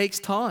 This takes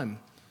time.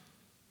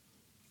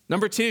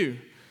 Number two,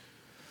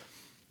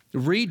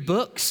 read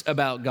books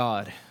about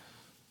God.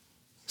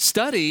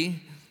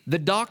 Study the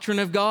doctrine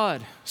of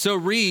God. So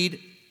read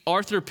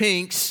Arthur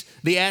Pink's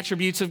The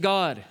Attributes of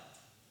God.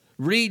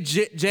 Read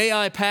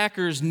J.I.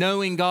 Packer's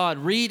Knowing God.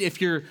 Read, if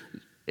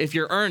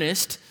you're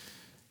earnest,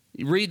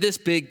 read this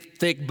big,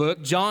 thick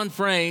book, John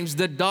Frame's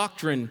The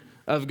Doctrine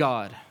of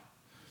God.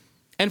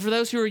 And for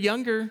those who are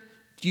younger,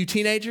 you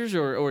teenagers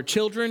or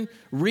children,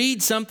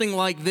 read something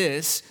like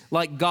this,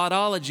 like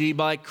Godology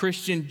by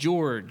Christian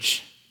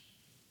George.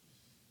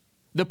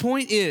 The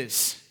point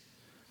is,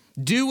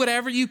 do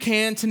whatever you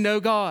can to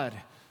know God.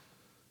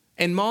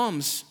 And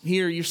moms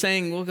here, you're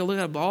saying, look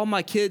at all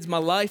my kids, my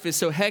life is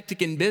so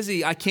hectic and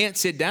busy, I can't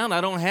sit down.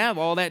 I don't have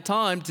all that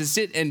time to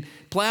sit and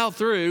plow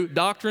through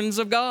doctrines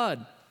of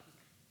God.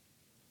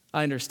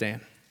 I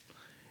understand.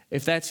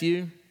 If that's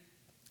you,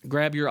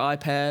 grab your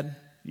iPad,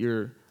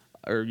 your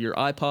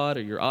iPod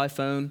or your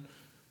iPhone,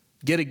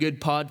 get a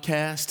good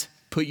podcast,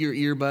 put your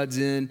earbuds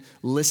in,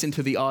 listen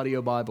to the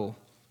audio Bible.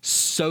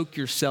 Soak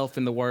yourself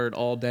in the Word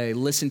all day.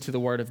 Listen to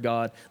the Word of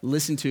God.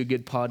 Listen to a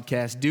good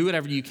podcast. Do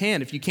whatever you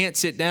can. If you can't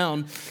sit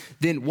down,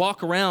 then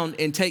walk around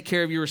and take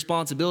care of your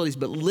responsibilities,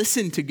 but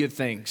listen to good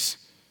things.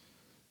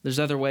 There's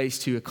other ways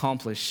to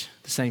accomplish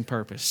the same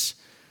purpose.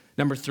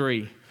 Number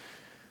three,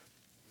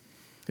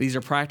 these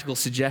are practical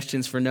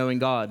suggestions for knowing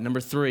God. Number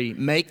three,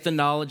 make the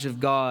knowledge of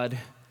God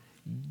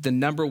the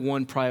number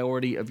one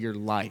priority of your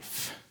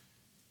life.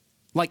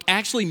 Like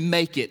actually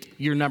make it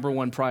your number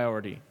one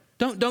priority.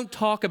 Don't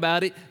talk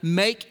about it.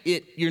 Make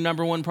it your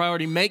number one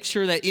priority. Make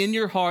sure that in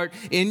your heart,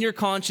 in your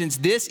conscience,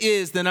 this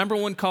is the number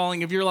one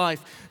calling of your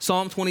life.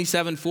 Psalm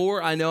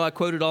 27:4, I know I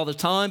quote it all the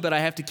time, but I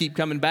have to keep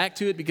coming back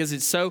to it because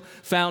it's so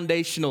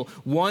foundational.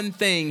 One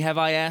thing have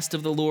I asked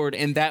of the Lord,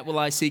 and that will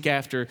I seek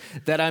after,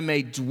 that I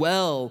may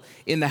dwell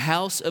in the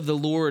house of the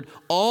Lord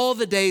all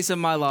the days of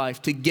my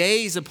life, to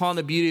gaze upon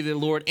the beauty of the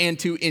Lord and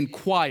to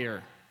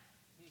inquire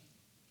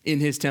in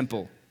His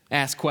temple.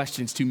 Ask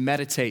questions, to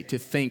meditate, to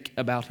think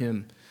about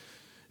Him.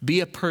 Be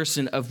a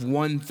person of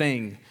one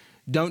thing.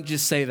 Don't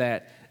just say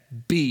that.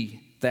 Be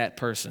that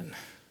person.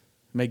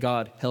 May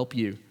God help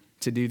you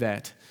to do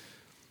that.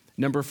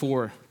 Number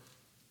four,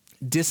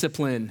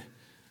 discipline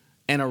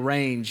and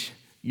arrange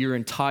your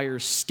entire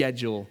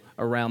schedule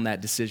around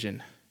that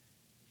decision.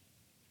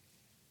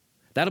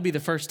 That'll be the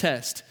first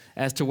test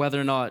as to whether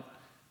or not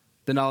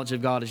the knowledge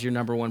of God is your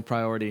number one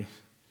priority.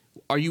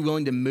 Are you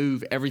willing to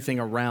move everything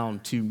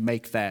around to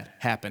make that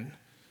happen?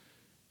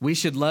 We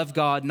should love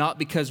God not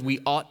because we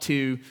ought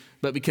to,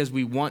 but because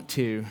we want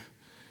to.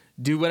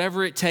 Do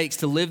whatever it takes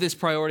to live this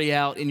priority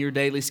out in your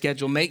daily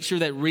schedule. Make sure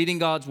that reading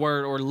God's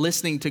Word or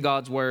listening to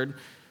God's Word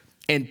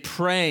and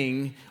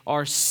praying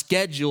are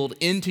scheduled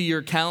into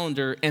your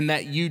calendar and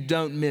that you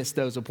don't miss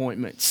those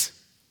appointments.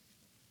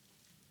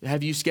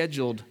 Have you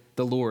scheduled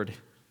the Lord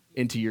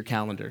into your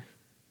calendar?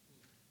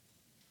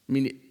 I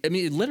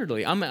mean,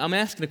 literally, I'm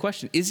asking the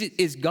question,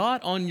 is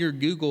God on your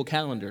Google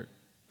Calendar?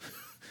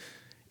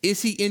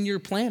 Is he in your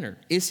planner?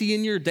 Is he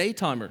in your day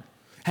timer?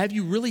 Have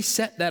you really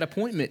set that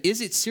appointment?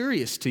 Is it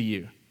serious to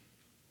you?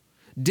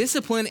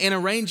 Discipline and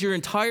arrange your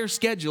entire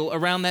schedule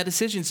around that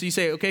decision. So you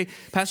say, okay,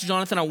 Pastor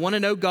Jonathan, I want to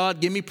know God.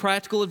 Give me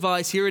practical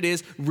advice. Here it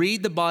is.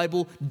 Read the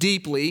Bible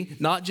deeply,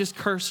 not just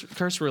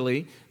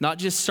cursorily, not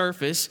just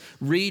surface.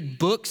 Read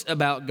books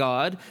about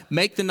God.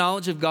 Make the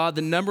knowledge of God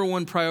the number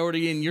one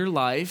priority in your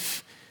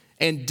life,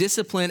 and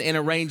discipline and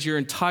arrange your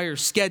entire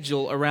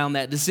schedule around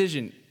that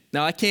decision.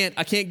 Now, I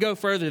can't go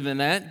further than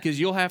that because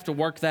you'll have to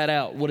work that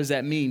out. What does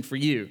that mean for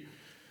you?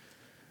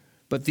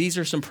 But these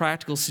are some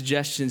practical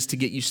suggestions to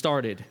get you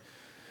started.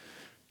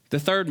 The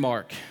third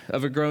mark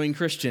of a growing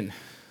Christian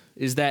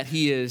is that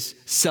he is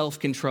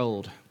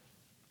self-controlled.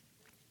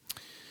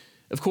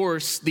 Of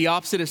course, the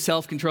opposite of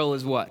self-control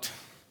is what?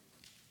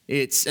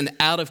 It's an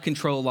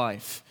out-of-control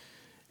life.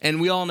 And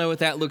we all know what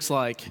that looks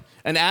like.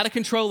 An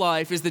out-of-control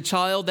life is the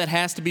child that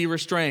has to be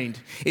restrained.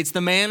 It's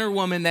the man or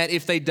woman that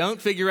if they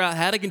don't figure out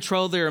how to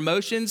control their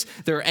emotions,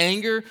 their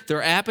anger,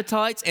 their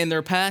appetites, and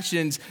their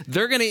passions,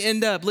 they're going to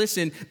end up,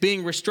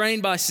 being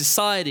restrained by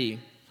society.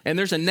 And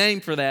there's a name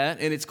for that,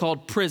 and it's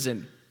called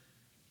prison.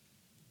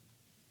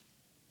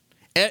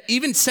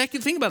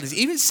 Think about this.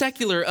 Even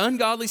secular,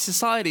 ungodly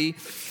society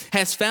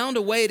has found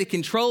a way to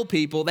control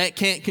people that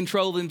can't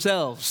control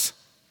themselves.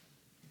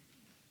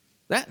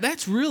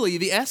 That's really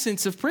the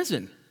essence of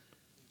prison.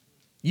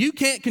 You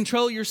can't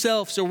control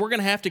yourself, so we're going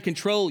to have to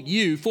control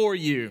you for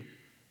you.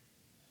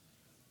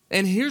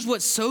 And here's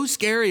what's so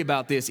scary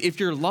about this. If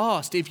you're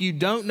lost, if you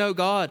don't know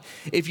God,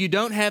 if you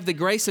don't have the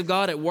grace of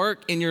God at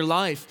work in your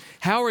life,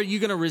 how are you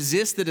going to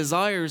resist the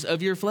desires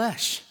of your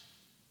flesh?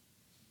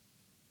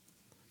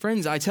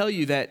 Friends, I tell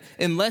you that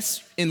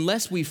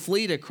unless we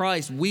flee to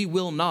Christ, we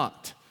will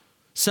not.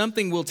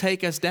 Something will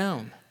take us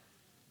down.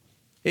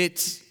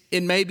 It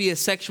may be a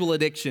sexual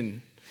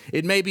addiction.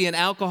 It may be an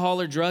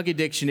alcohol or drug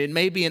addiction. It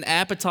may be an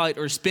appetite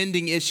or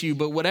spending issue,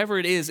 but whatever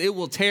it is, it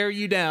will tear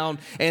you down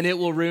and it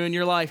will ruin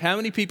your life. How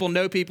many people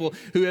know people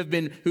who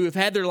have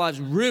had their lives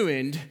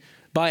ruined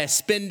by a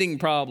spending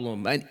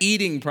problem, an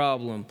eating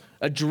problem,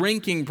 a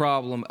drinking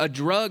problem, a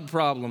drug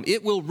problem?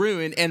 It will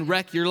ruin and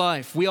wreck your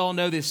life. We all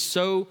know this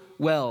so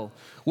well.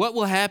 What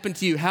will happen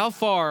to you? How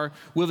far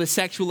will the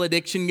sexual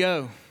addiction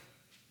go?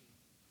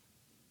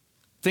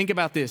 Think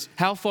about this.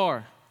 How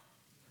far?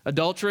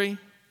 Adultery?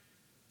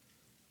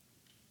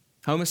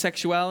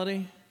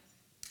 Homosexuality?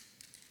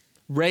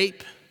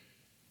 Rape?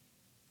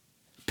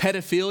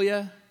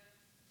 Pedophilia?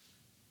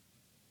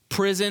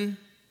 Prison?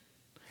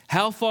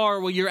 How far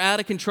will your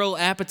out-of-control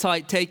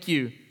appetite take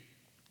you?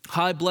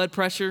 High blood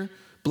pressure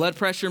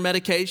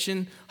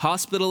medication,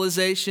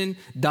 hospitalization,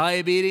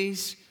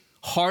 diabetes,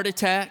 heart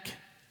attack,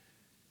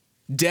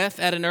 death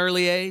at an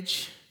early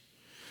age?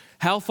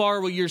 How far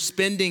will your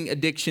spending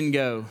addiction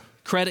go?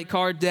 Credit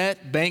card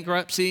debt,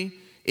 bankruptcy,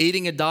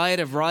 eating a diet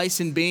of rice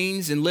and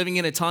beans and living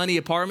in a tiny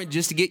apartment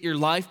just to get your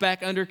life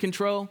back under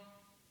control?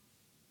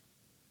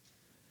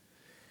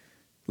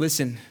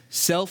 Listen,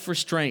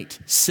 self-restraint,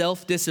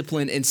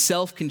 self-discipline, and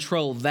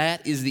self-control,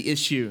 that is the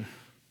issue.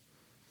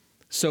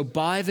 So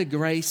by the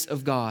grace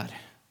of God,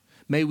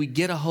 may we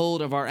get a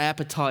hold of our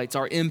appetites,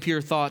 our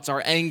impure thoughts,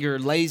 our anger,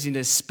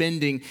 laziness,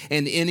 spending,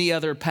 and any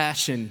other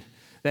passion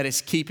that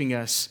is keeping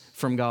us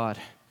from God.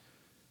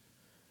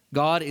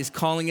 God is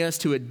calling us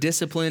to a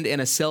disciplined and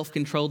a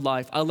self-controlled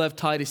life. I love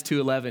Titus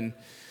 2:11.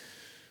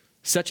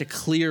 Such a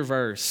clear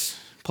verse.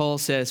 Paul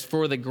says,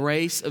 "For the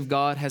grace of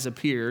God has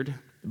appeared,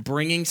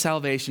 bringing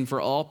salvation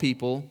for all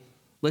people."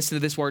 Listen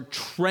to this word,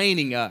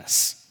 training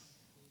us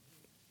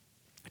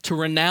to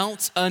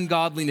renounce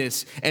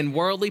ungodliness and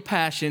worldly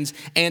passions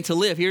and to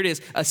live, here it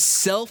is, a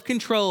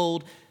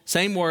self-controlled,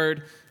 same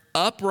word,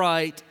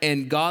 upright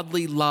and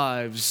godly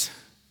lives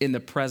in the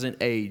present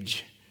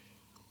age.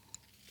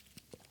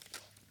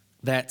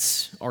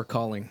 That's our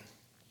calling,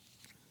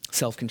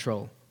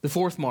 self-control. The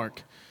fourth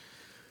mark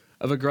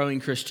of a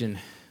growing Christian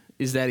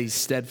is that he's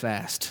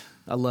steadfast.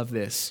 I love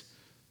this,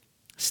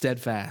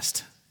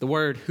 steadfast. The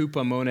word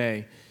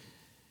hupomone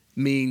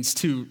means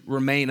to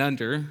remain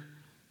under,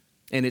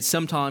 and it's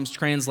sometimes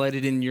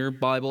translated in your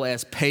Bible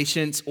as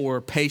patience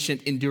or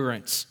patient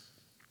endurance.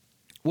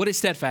 What is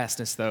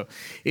steadfastness, though?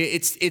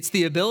 It's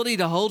the ability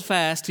to hold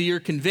fast to your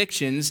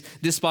convictions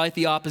despite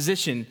the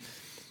opposition.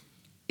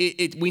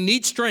 We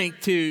need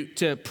strength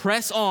to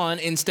press on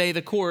and stay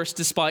the course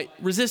despite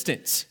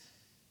resistance.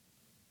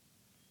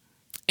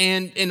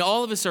 And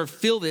all of us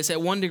feel this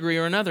at one degree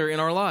or another in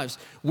our lives.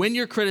 When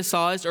you're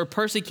criticized or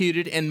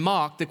persecuted and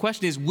mocked, the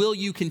question is, will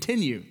you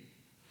continue?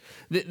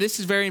 This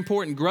is very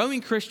important.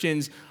 Growing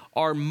Christians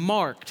are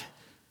marked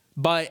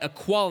by a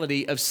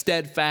quality of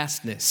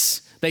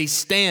steadfastness. They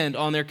stand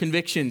on their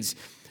convictions.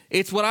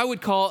 It's what I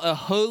would call a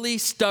holy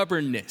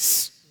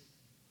stubbornness.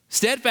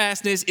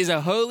 Steadfastness is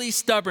a holy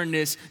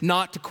stubbornness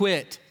not to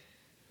quit.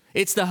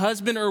 It's the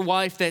husband or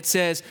wife that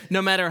says,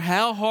 no matter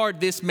how hard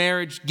this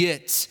marriage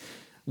gets,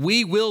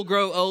 We will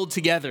grow old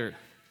together.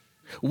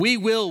 We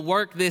will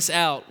work this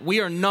out.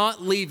 We are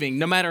not leaving,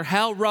 no matter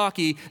how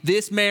rocky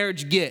this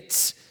marriage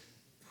gets.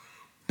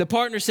 The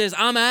partner says,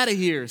 I'm out of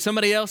here.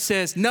 Somebody else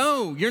says,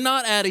 no, you're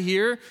not out of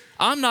here.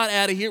 I'm not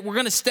out of here. We're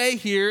going to stay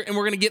here and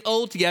we're going to get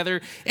old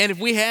together. And if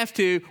we have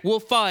to,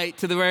 we'll fight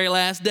to the very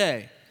last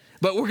day.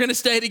 But we're going to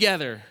stay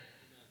together.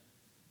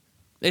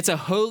 It's a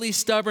holy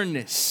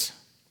stubbornness.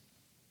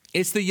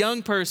 It's the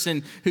young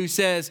person who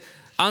says,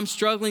 I'm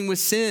struggling with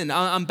sin.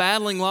 I'm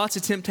battling lots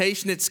of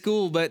temptation at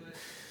school, but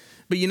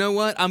you know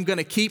what? I'm going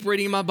to keep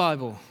reading my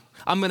Bible.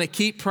 I'm going to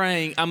keep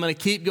praying. I'm going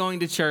to keep going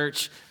to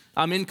church.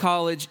 I'm in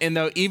college, and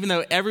even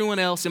though everyone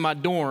else in my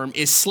dorm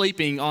is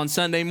sleeping on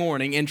Sunday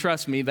morning, and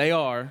trust me, they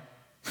are,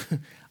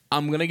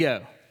 I'm going to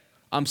go.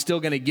 I'm still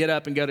going to get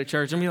up and go to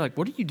church. And you're like,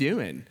 what are you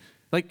doing?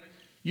 Like,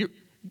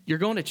 you're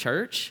going to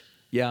church?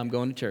 Yeah, I'm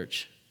going to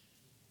church.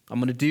 I'm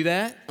going to do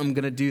that. I'm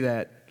going to do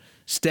that.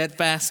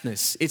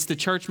 Steadfastness. It's the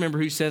church member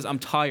who says, I'm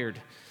tired.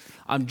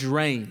 I'm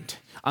drained.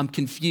 I'm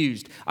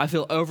confused. I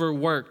feel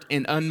overworked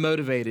and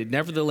unmotivated.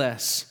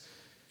 Nevertheless,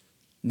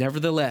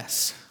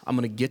 I'm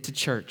going to get to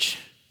church.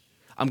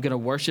 I'm going to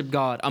worship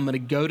God. I'm going to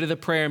go to the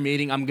prayer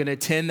meeting. I'm going to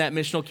attend that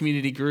missional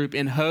community group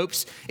in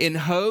hopes.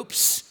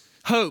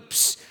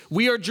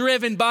 We are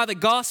driven by the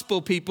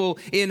gospel, people,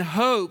 in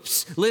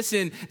hopes,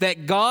 listen,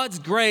 that God's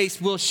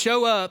grace will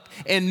show up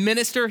and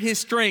minister his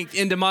strength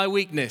into my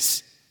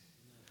weakness.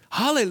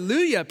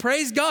 Hallelujah.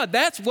 Praise God.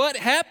 That's what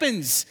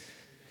happens.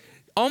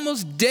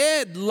 Almost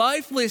dead,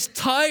 lifeless,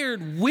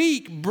 tired,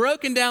 weak,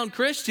 broken down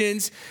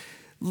Christians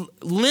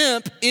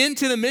limp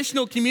into the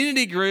missional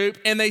community group,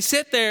 and they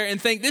sit there and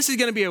think this is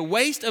going to be a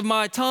waste of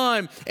my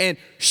time, and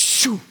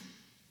shoo,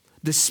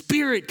 the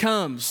Spirit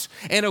comes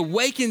and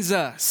awakens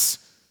us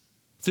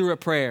through a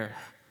prayer,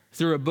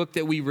 through a book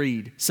that we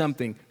read,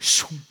 something.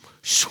 Shoo,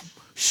 shoo,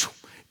 shoo.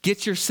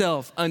 Get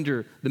yourself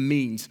under the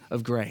means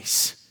of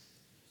grace.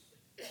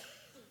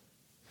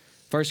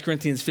 1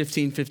 Corinthians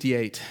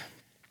 15:58.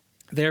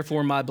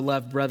 Therefore, my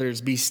beloved brothers,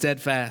 be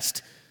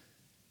steadfast.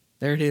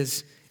 There it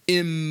is.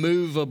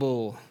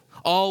 Immovable,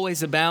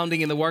 always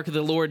abounding in the work of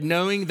the Lord,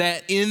 knowing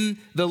that in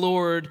the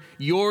Lord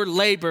your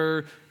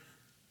labor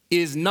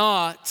is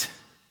not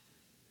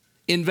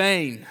in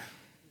vain.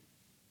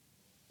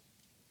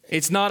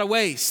 It's not a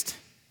waste.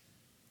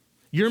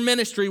 Your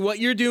ministry, what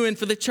you're doing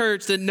for the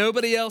church that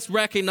nobody else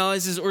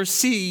recognizes or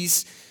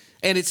sees,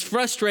 and it's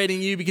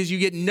frustrating you because you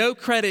get no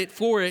credit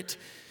for it,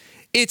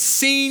 it's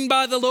seen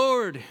by the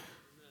Lord.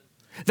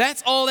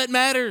 That's all that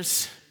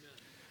matters.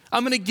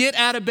 I'm going to get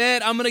out of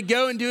bed. I'm going to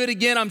go and do it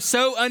again. I'm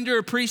so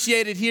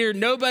underappreciated here.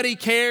 Nobody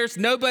cares.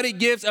 Nobody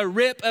gives a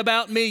rip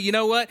about me. You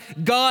know what?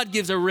 God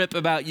gives a rip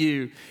about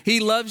you. He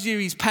loves you.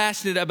 He's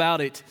passionate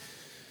about it.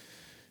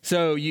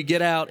 So you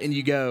get out and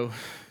you go.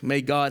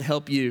 May God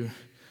help you.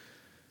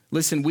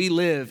 Listen, we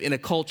live in a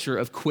culture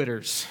of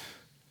quitters.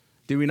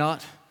 Do we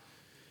not?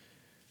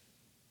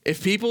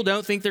 If people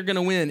don't think they're going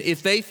to win,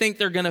 if they think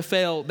they're going to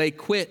fail, they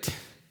quit.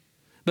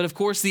 But of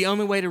course, the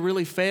only way to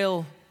really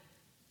fail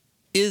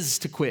is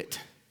to quit.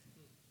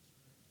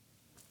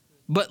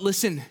 But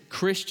listen,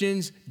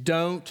 Christians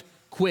don't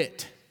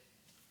quit.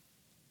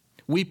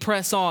 We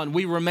press on.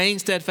 We remain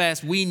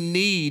steadfast. We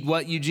need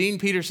what Eugene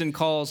Peterson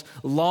calls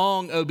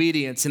long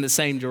obedience in the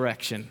same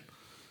direction.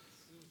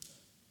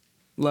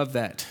 Love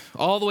that.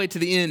 All the way to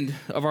the end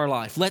of our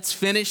life. Let's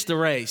finish the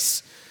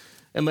race,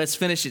 and let's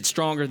finish it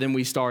stronger than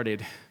we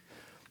started.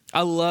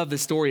 I love the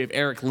story of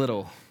Eric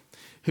Liddell,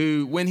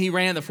 who, when he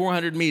ran the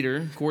 400 meter,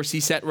 of course,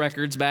 he set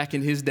records back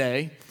in his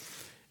day.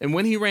 And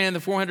when he ran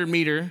the 400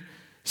 meter,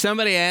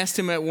 somebody asked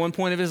him at one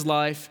point of his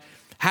life,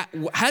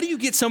 how do you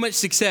get so much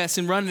success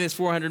in running this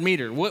 400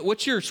 meter?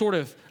 What's your sort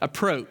of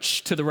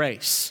approach to the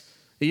race?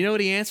 You know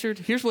what he answered?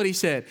 Here's what he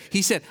said.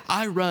 He said,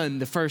 I run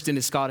the first, in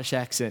his Scottish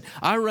accent,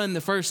 I run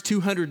the first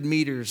 200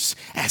 meters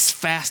as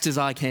fast as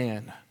I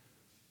can.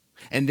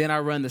 And then I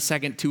run the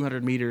second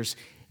 200 meters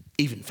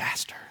even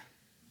faster.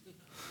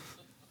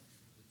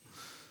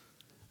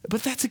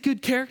 But that's a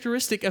good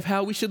characteristic of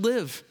how we should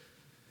live.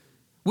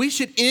 We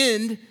should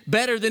end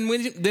better than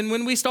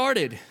when we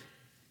started.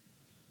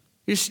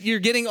 You're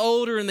getting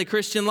older in the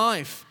Christian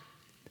life.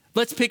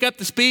 Let's pick up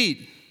the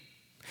speed.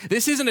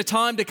 This isn't a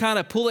time to kind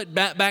of pull it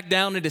back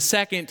down into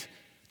second,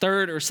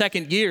 third, or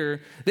second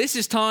gear. This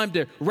is time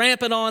to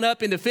ramp it on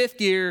up into fifth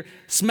gear,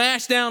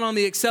 smash down on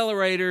the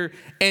accelerator,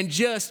 and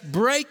just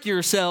break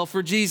yourself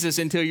for Jesus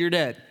until you're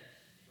dead.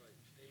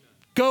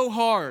 Go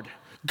hard.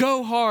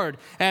 Go hard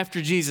after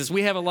Jesus.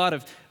 We have a lot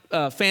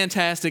of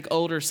fantastic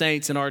older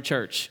saints in our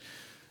church.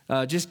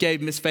 Just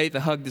gave Miss Faith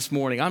a hug this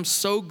morning. I'm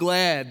so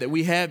glad that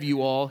we have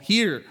you all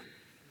here.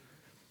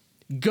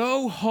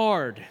 Go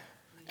hard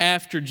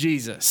after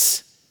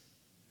Jesus.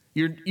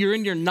 You're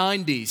in your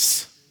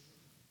 90s.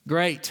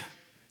 Great.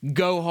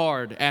 Go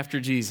hard after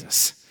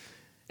Jesus.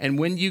 And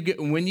when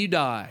you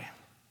die,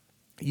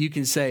 you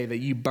can say that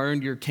you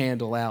burned your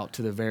candle out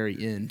to the very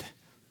end.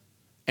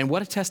 And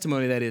what a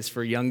testimony that is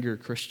for younger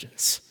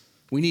Christians.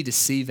 We need to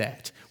see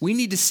that. We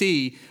need to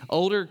see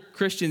older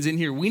Christians in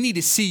here. We need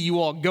to see you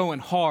all going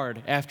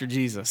hard after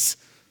Jesus.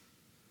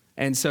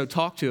 And so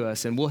talk to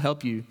us, and we'll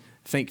help you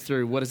think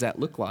through what does that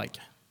look like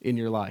in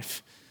your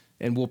life.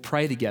 And we'll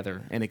pray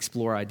together and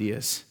explore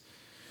ideas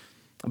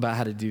about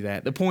how to do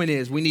that. The point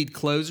is, we need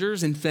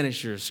closers and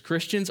finishers.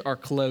 Christians are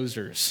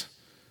closers.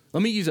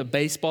 Let me use a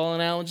baseball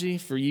analogy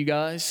for you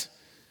guys.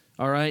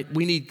 All right?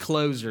 We need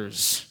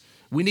closers.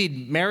 We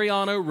need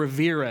Mariano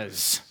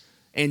Rivera's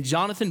and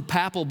Jonathan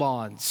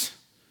Papelbon's.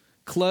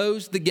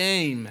 Close the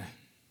game.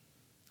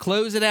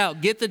 Close it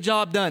out. Get the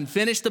job done.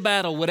 Finish the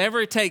battle.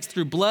 Whatever it takes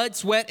through blood,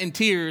 sweat, and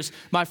tears.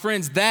 My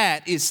friends,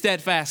 that is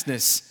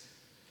steadfastness.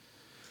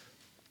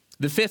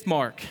 The fifth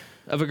mark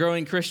of a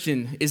growing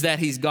Christian is that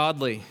he's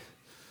godly.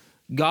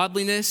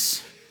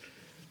 Godliness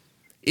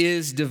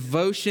is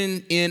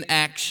devotion in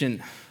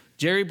action.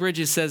 Jerry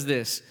Bridges says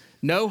this: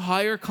 no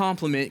higher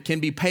compliment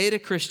can be paid a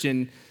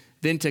Christian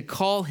than to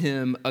call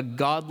him a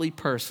godly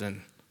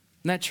person.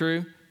 Isn't that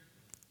true?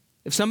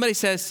 If somebody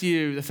says to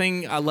you, the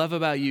thing I love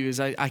about you is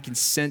I can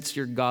sense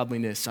your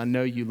godliness. I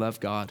know you love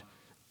God.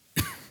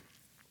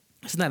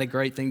 Isn't that a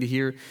great thing to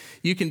hear?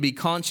 You can be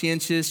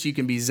conscientious, you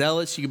can be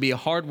zealous, you can be a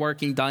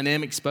hardworking,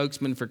 dynamic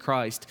spokesman for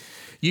Christ.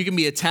 You can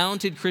be a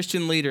talented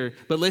Christian leader,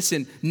 but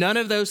listen, none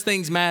of those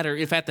things matter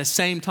if at the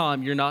same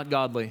time you're not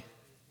godly.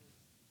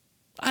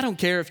 I don't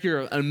care if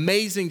you're an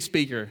amazing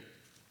speaker,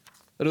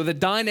 but with a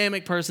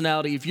dynamic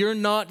personality, if you're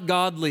not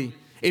godly,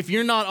 if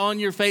you're not on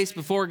your face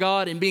before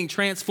God and being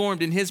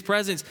transformed in His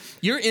presence,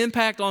 your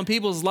impact on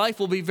people's life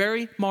will be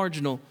very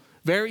marginal,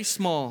 very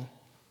small.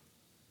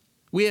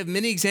 We have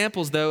many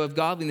examples, though, of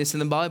godliness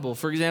in the Bible.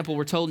 For example,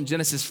 we're told in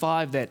Genesis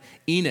 5 that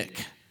Enoch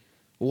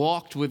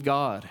walked with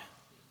God.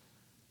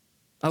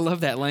 I love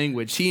that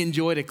language. He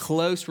enjoyed a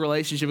close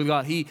relationship with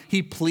God.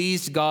 He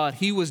pleased God.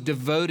 He was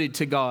devoted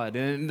to God.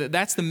 And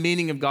that's the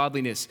meaning of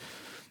godliness.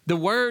 The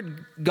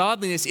word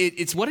godliness,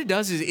 it's what it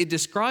does is it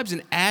describes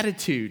an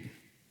attitude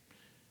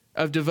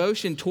of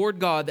devotion toward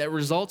God that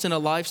results in a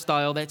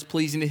lifestyle that's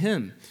pleasing to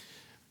Him.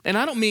 And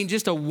I don't mean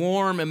just a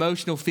warm,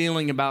 emotional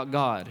feeling about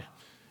God.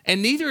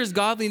 And neither is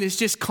godliness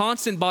just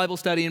constant Bible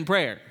study and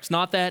prayer. It's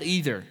not that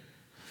either.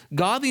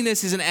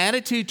 Godliness is an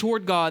attitude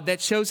toward God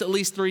that shows at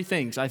least three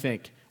things, I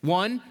think.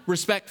 1,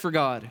 respect for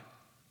God.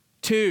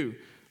 2,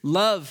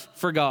 love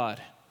for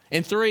God.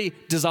 And 3,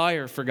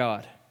 desire for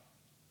God.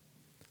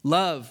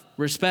 Love,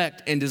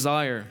 respect, and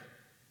desire.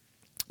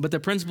 But the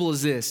principle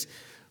is this: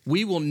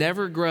 we will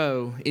never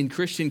grow in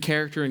Christian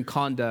character and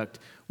conduct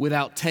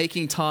without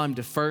taking time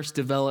to first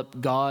develop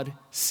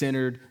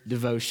God-centered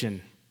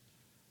devotion.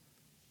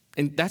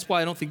 And that's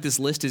why I don't think this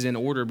list is in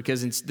order,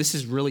 because this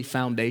is really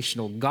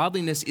foundational.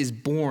 Godliness is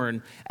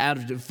born out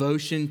of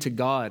devotion to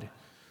God.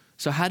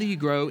 So how do you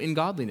grow in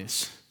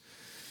godliness?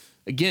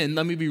 Again,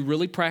 let me be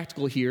really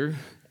practical here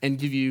and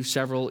give you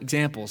several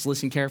examples.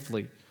 Listen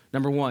carefully.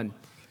 Number 1,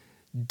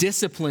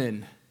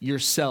 discipline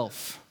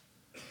yourself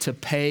to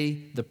pay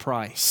the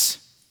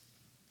price.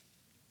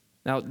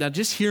 Now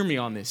just hear me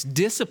on this.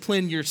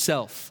 Discipline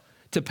yourself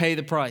to pay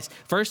the price.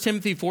 1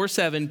 Timothy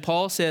 4:7,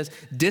 Paul says,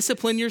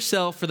 discipline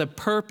yourself for the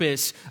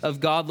purpose of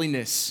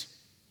godliness.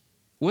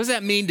 What does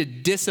that mean to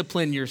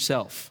discipline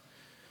yourself?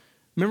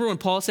 Remember when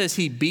Paul says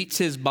he beats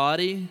his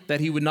body that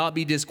he would not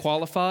be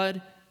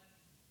disqualified?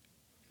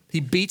 He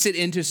beats it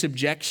into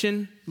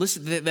subjection.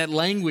 Listen, that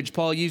language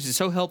Paul uses is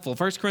so helpful.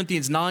 1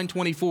 Corinthians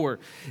 9:24,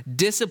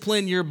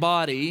 discipline your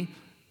body.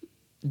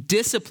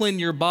 Discipline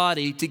your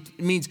body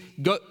means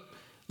go.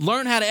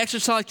 Learn how to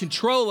exercise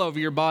control over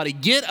your body.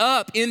 Get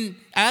up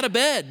out of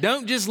bed.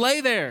 Don't just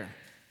lay there.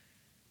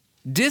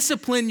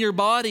 Discipline your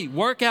body.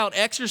 Work out,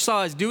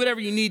 exercise, do whatever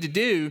you need to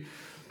do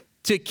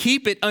to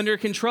keep it under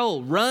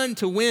control. Run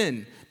to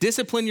win.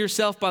 Discipline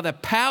yourself by the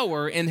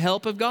power and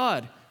help of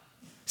God.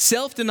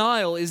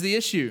 Self-denial is the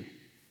issue.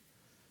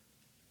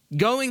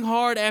 Going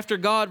hard after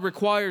God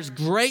requires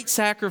great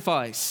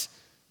sacrifice.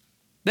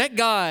 That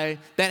guy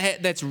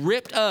that's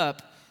ripped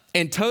up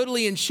and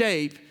totally in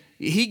shape,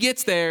 he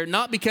gets there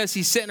not because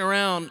he's sitting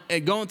around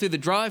and going through the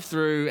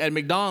drive-thru at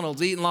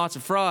McDonald's eating lots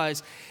of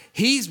fries.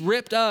 He's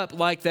ripped up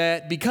like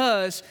that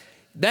because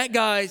that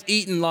guy's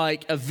eating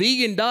like a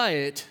vegan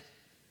diet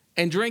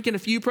and drinking a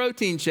few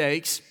protein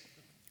shakes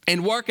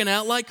and working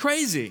out like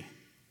crazy.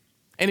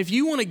 And if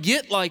you want to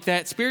get like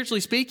that, spiritually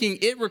speaking,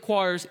 it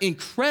requires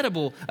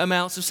incredible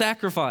amounts of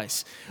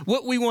sacrifice.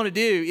 What we want to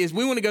do is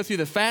we want to go through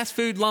the fast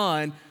food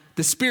line,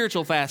 the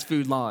spiritual fast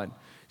food line.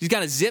 Just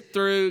got to zip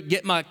through,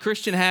 get my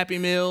Christian Happy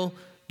Meal,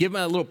 give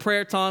my little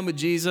prayer time with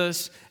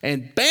Jesus,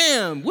 and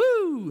bam,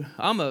 woo,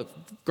 I'm a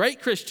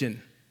great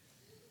Christian.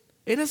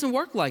 It doesn't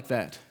work like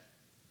that.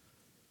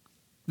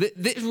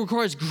 It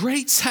requires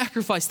great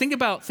sacrifice. Think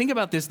about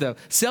this, though.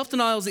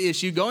 Self-denial is the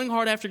issue. Going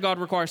hard after God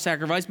requires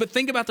sacrifice, but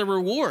think about the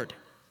reward.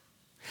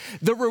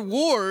 The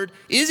reward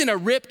isn't a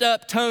ripped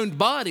up, toned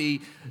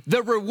body.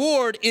 The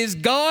reward is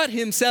God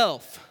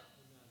Himself.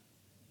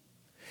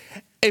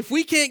 If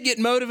we can't get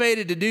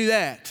motivated to do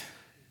that,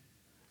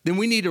 then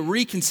we need to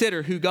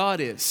reconsider who God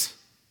is.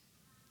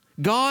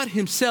 God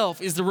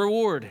Himself is the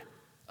reward.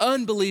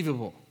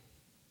 Unbelievable.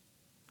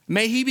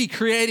 May He be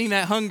creating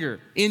that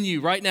hunger in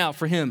you right now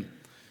for Him.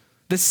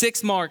 The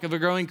sixth mark of a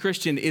growing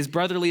Christian is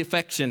brotherly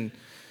affection.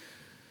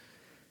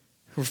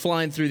 We're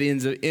flying through the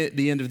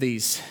end of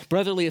these.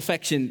 Brotherly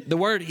affection, the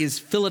word is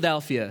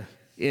Philadelphia.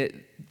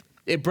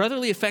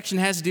 Brotherly affection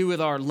has to do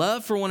with our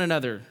love for one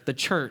another, the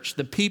church,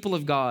 the people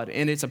of God,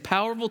 and it's a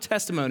powerful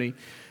testimony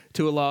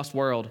to a lost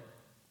world.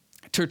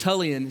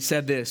 Tertullian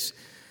said this,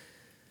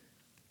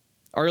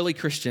 early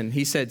Christian,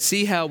 he said,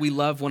 "See how we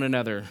love one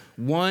another,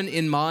 one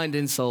in mind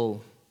and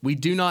soul. We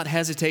do not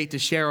hesitate to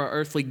share our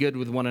earthly good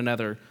with one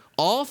another.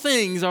 All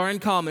things are in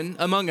common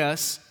among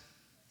us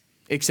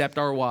except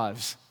our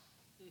wives."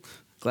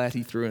 Glad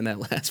he threw in that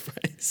last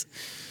phrase.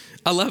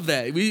 I love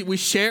that. We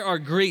share our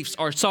griefs,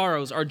 our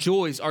sorrows, our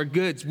joys, our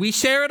goods. We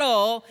share it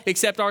all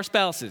except our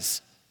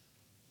spouses.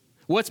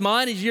 What's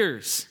mine is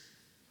yours.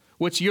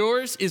 What's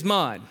yours is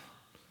mine.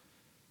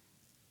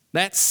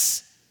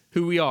 That's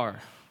who we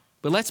are.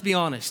 But let's be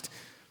honest.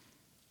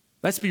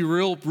 Let's be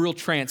real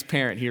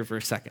transparent here for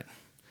a second.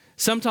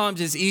 Sometimes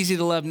it's easy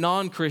to love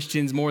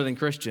non-Christians more than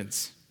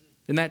Christians.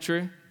 Isn't that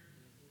true?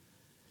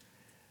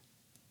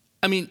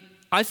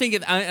 I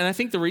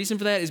think the reason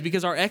for that is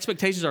because our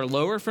expectations are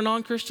lower for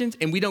non-Christians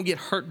and we don't get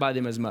hurt by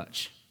them as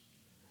much.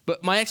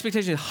 But my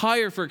expectation is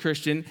higher for a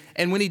Christian,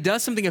 and when he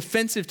does something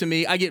offensive to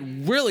me, I get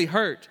really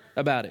hurt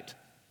about it.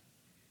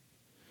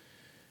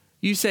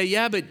 You say,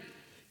 yeah, but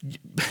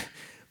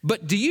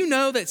do you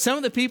know that some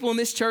of the people in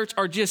this church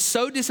are just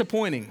so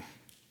disappointing?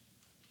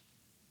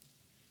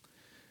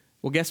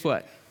 Well, guess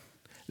what?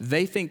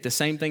 They think the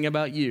same thing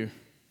about you.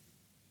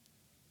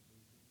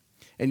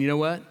 And you know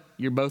what?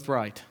 You're both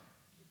right.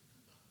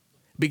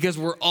 Because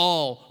we're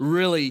all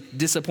really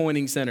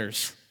disappointing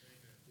sinners.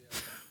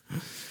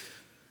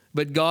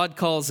 But God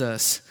calls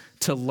us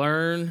to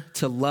learn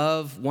to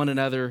love one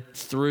another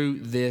through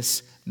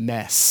this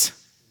mess.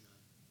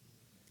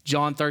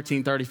 John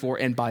 13:34,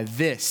 and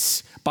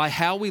by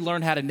how we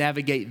learn how to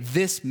navigate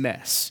this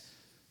mess,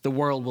 the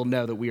world will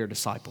know that we are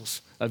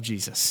disciples of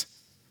Jesus.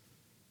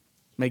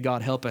 May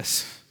God help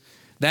us.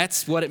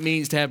 That's what it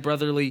means to have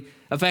brotherly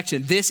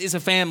affection. This is a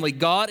family.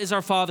 God is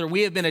our Father.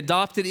 We have been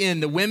adopted in.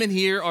 The women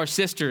here are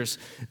sisters.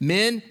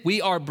 Men,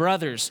 we are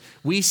brothers.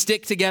 We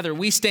stick together.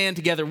 We stand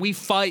together. We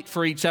fight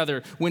for each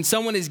other. When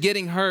someone is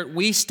getting hurt,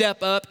 we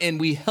step up and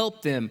we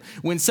help them.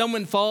 When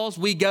someone falls,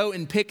 we go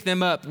and pick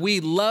them up. We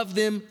love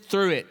them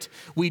through it.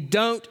 We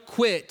don't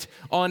quit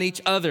on each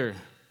other.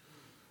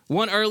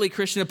 One early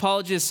Christian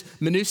apologist,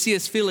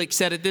 Minucius Felix,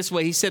 said it this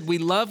way. He said, "We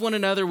love one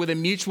another with a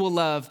mutual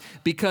love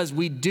because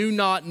we do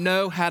not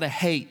know how to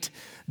hate.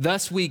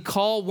 Thus we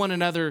call one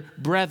another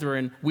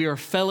brethren. We are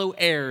fellow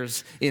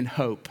heirs in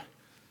hope."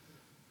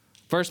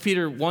 1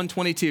 Peter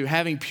 1:22,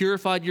 having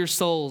purified your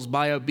souls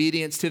by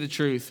obedience to the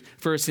truth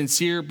for a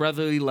sincere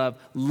brotherly love,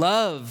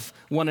 love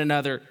one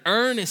another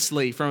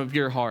earnestly from a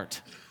pure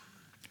heart.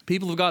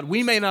 People of God,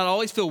 we may not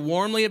always feel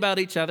warmly about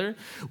each other.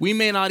 We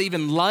may not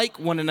even like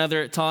one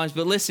another at times,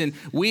 but listen,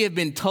 we have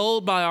been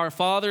told by our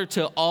Father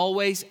to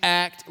always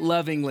act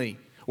lovingly.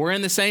 We're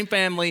in the same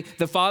family.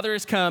 The Father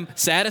has come,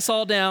 sat us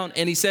all down,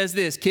 and he says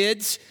this,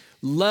 kids,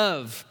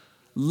 love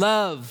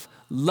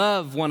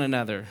one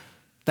another.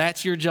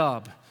 That's your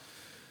job.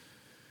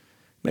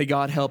 May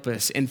God help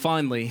us. And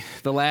finally,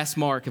 the last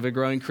mark of a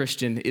growing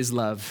Christian is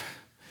love.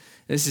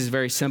 This is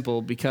very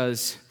simple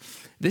because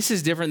this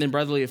is different than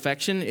brotherly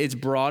affection. It's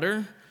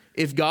broader.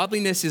 If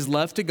godliness is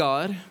love to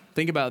God,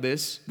 think about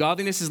this.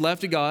 Godliness is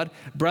love to God.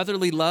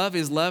 Brotherly love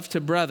is love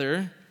to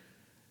brother.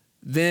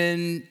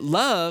 Then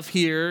love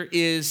here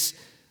is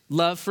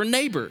love for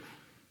neighbor.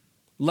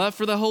 Love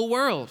for the whole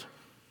world.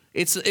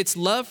 It's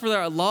love for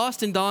the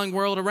lost and dying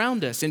world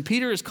around us. And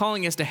Peter is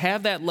calling us to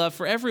have that love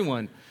for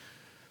everyone.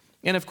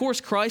 And of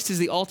course, Christ is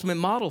the ultimate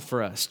model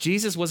for us.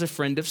 Jesus was a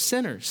friend of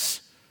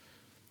sinners.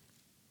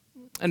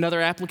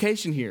 Another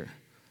application here.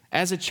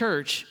 As a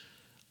church,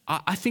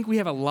 I think we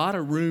have a lot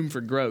of room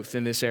for growth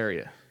in this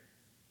area.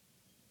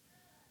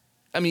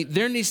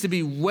 There needs to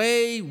be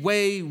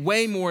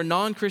way more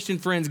non-Christian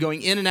friends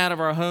going in and out of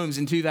our homes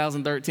in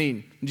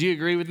 2013. Do you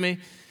agree with me?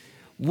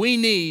 We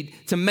need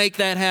to make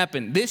that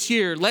happen. This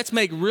year, let's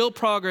make real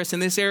progress in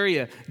this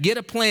area. Get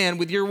a plan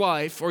with your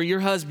wife or your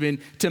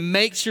husband to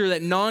make sure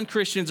that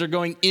non-Christians are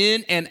going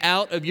in and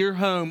out of your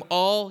home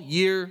all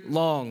year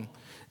long.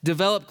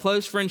 Develop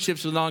close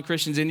friendships with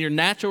non-Christians in your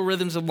natural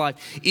rhythms of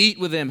life. Eat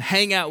with them,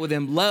 hang out with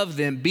them, love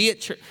them, be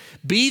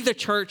the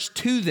church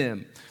to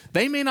them.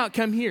 They may not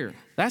come here.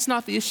 That's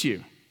not the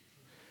issue.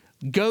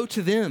 Go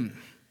to them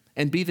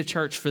and be the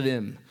church for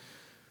them.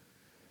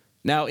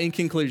 Now, in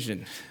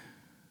conclusion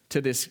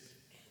to this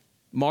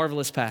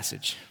marvelous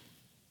passage,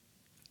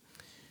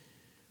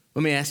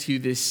 let me ask you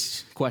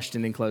this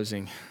question in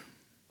closing.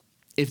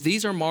 If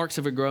these are marks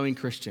of a growing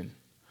Christian,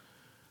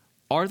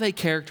 are they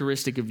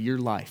characteristic of your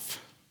life?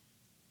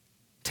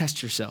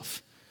 Test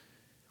yourself.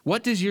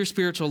 What does your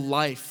spiritual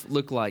life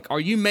look like? Are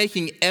you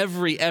making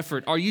every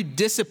effort? Are you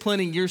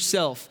disciplining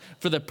yourself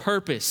for the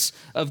purpose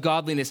of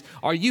godliness?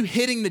 Are you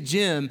hitting the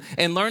gym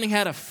and learning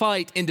how to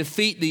fight and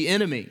defeat the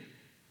enemy?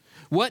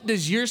 What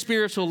does your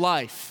spiritual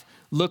life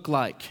look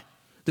like?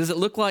 Does it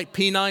look like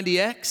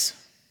P90X?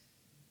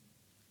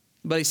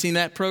 Anybody seen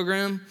that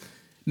program?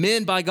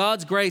 Men, by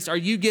God's grace, are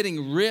you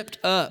getting ripped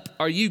up?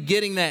 Are you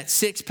getting that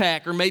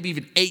 6-pack or maybe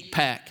even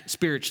 8-pack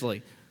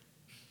spiritually?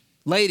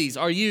 Ladies,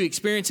 are you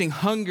experiencing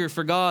hunger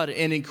for God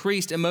and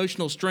increased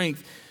emotional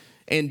strength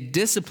and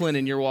discipline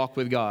in your walk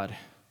with God?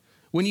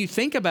 When you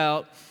think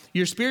about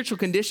your spiritual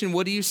condition,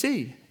 what do you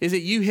see? Is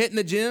it you hitting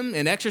the gym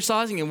and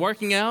exercising and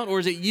working out, or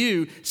is it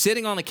you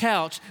sitting on the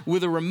couch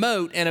with a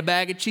remote and a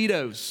bag of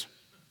Cheetos?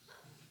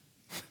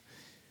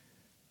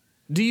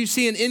 Do you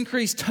see an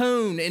increased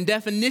tone and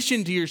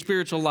definition to your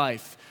spiritual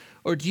life,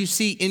 or do you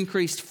see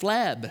increased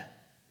flab?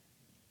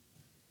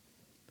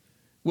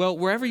 Well,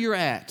 wherever you're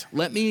at,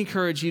 let me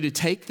encourage you to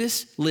take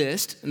this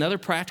list, another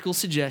practical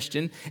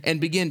suggestion, and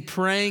begin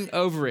praying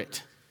over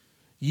it.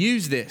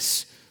 Use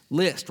this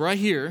list right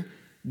here.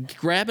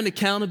 Grab an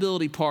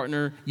accountability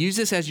partner, use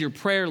this as your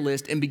prayer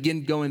list, and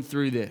begin going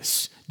through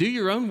this. Do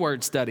your own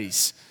word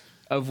studies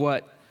of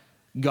what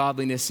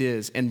godliness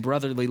is and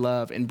brotherly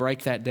love, and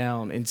break that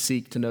down and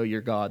seek to know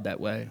your God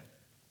that way.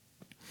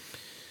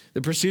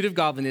 The pursuit of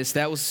godliness,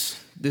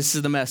 this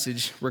is the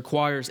message,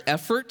 requires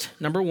effort,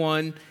 number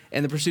one,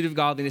 and the pursuit of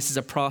godliness is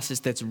a process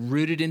that's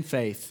rooted in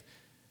faith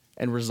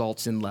and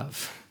results in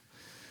love.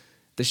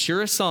 The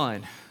surest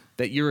sign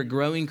that you're a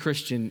growing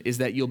Christian is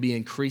that you'll be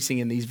increasing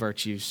in these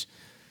virtues.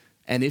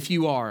 And if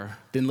you are,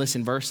 then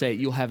listen, verse 8,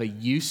 you'll have a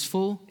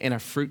useful and a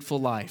fruitful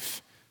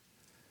life.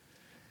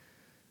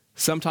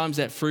 Sometimes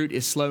that fruit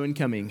is slow in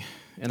coming,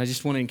 and I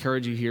just want to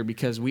encourage you here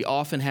because we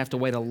often have to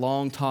wait a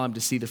long time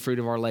to see the fruit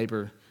of our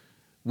labor.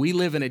 We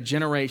live in a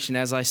generation,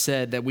 as I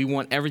said, that we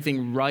want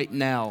everything right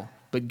now,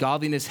 but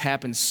godliness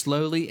happens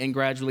slowly and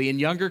gradually. In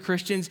younger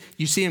Christians,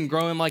 you see them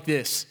growing like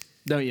this,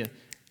 don't you?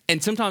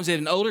 And sometimes as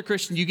an older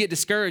Christian, you get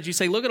discouraged. You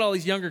say, look at all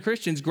these younger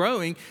Christians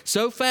growing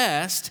so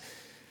fast.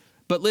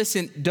 But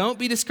listen, don't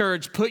be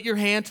discouraged. Put your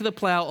hand to the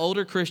plow,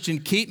 older Christian.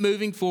 Keep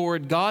moving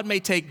forward. God may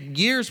take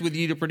years with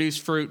you to produce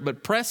fruit,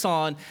 but press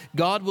on.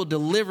 God will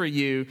deliver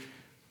you.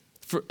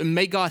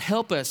 May God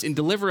help us and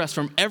deliver us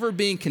from ever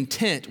being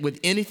content with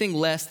anything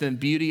less than the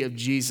beauty of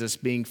Jesus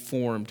being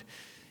formed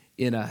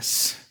in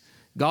us.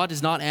 God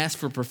does not ask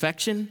for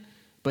perfection,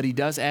 but he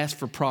does ask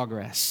for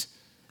progress.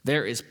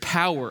 There is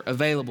power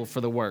available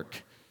for the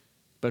work.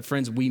 But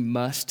friends, we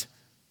must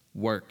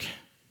work.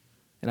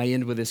 And I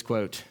end with this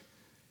quote.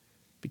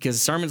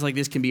 Because sermons like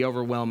this can be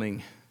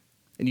overwhelming.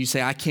 And you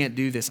say, I can't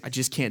do this. I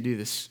just can't do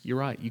this. You're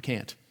right, you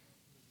can't.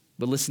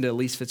 But listen to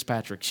Elise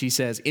Fitzpatrick. She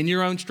says, in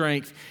your own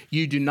strength,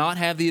 you do not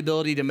have the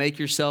ability to make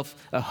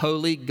yourself a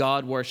holy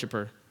God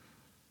worshiper.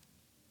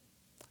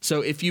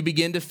 So if you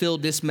begin to feel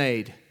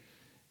dismayed,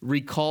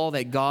 recall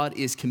that God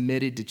is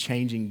committed to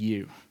changing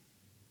you.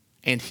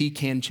 And he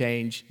can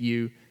change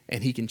you,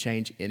 and he can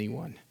change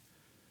anyone.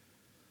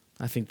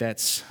 I think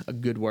that's a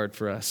good word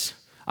for us.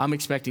 I'm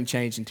expecting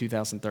change in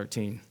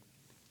 2013.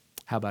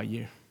 How about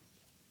you?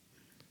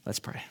 Let's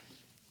pray.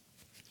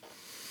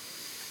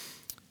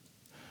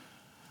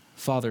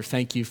 Father,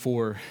 thank you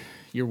for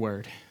your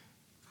word.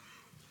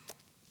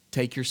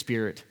 Take your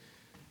Spirit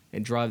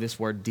and drive this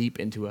word deep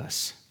into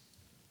us.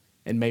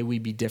 And may we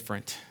be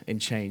different and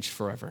changed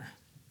forever.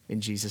 In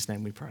Jesus'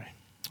 name we pray.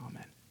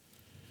 Amen.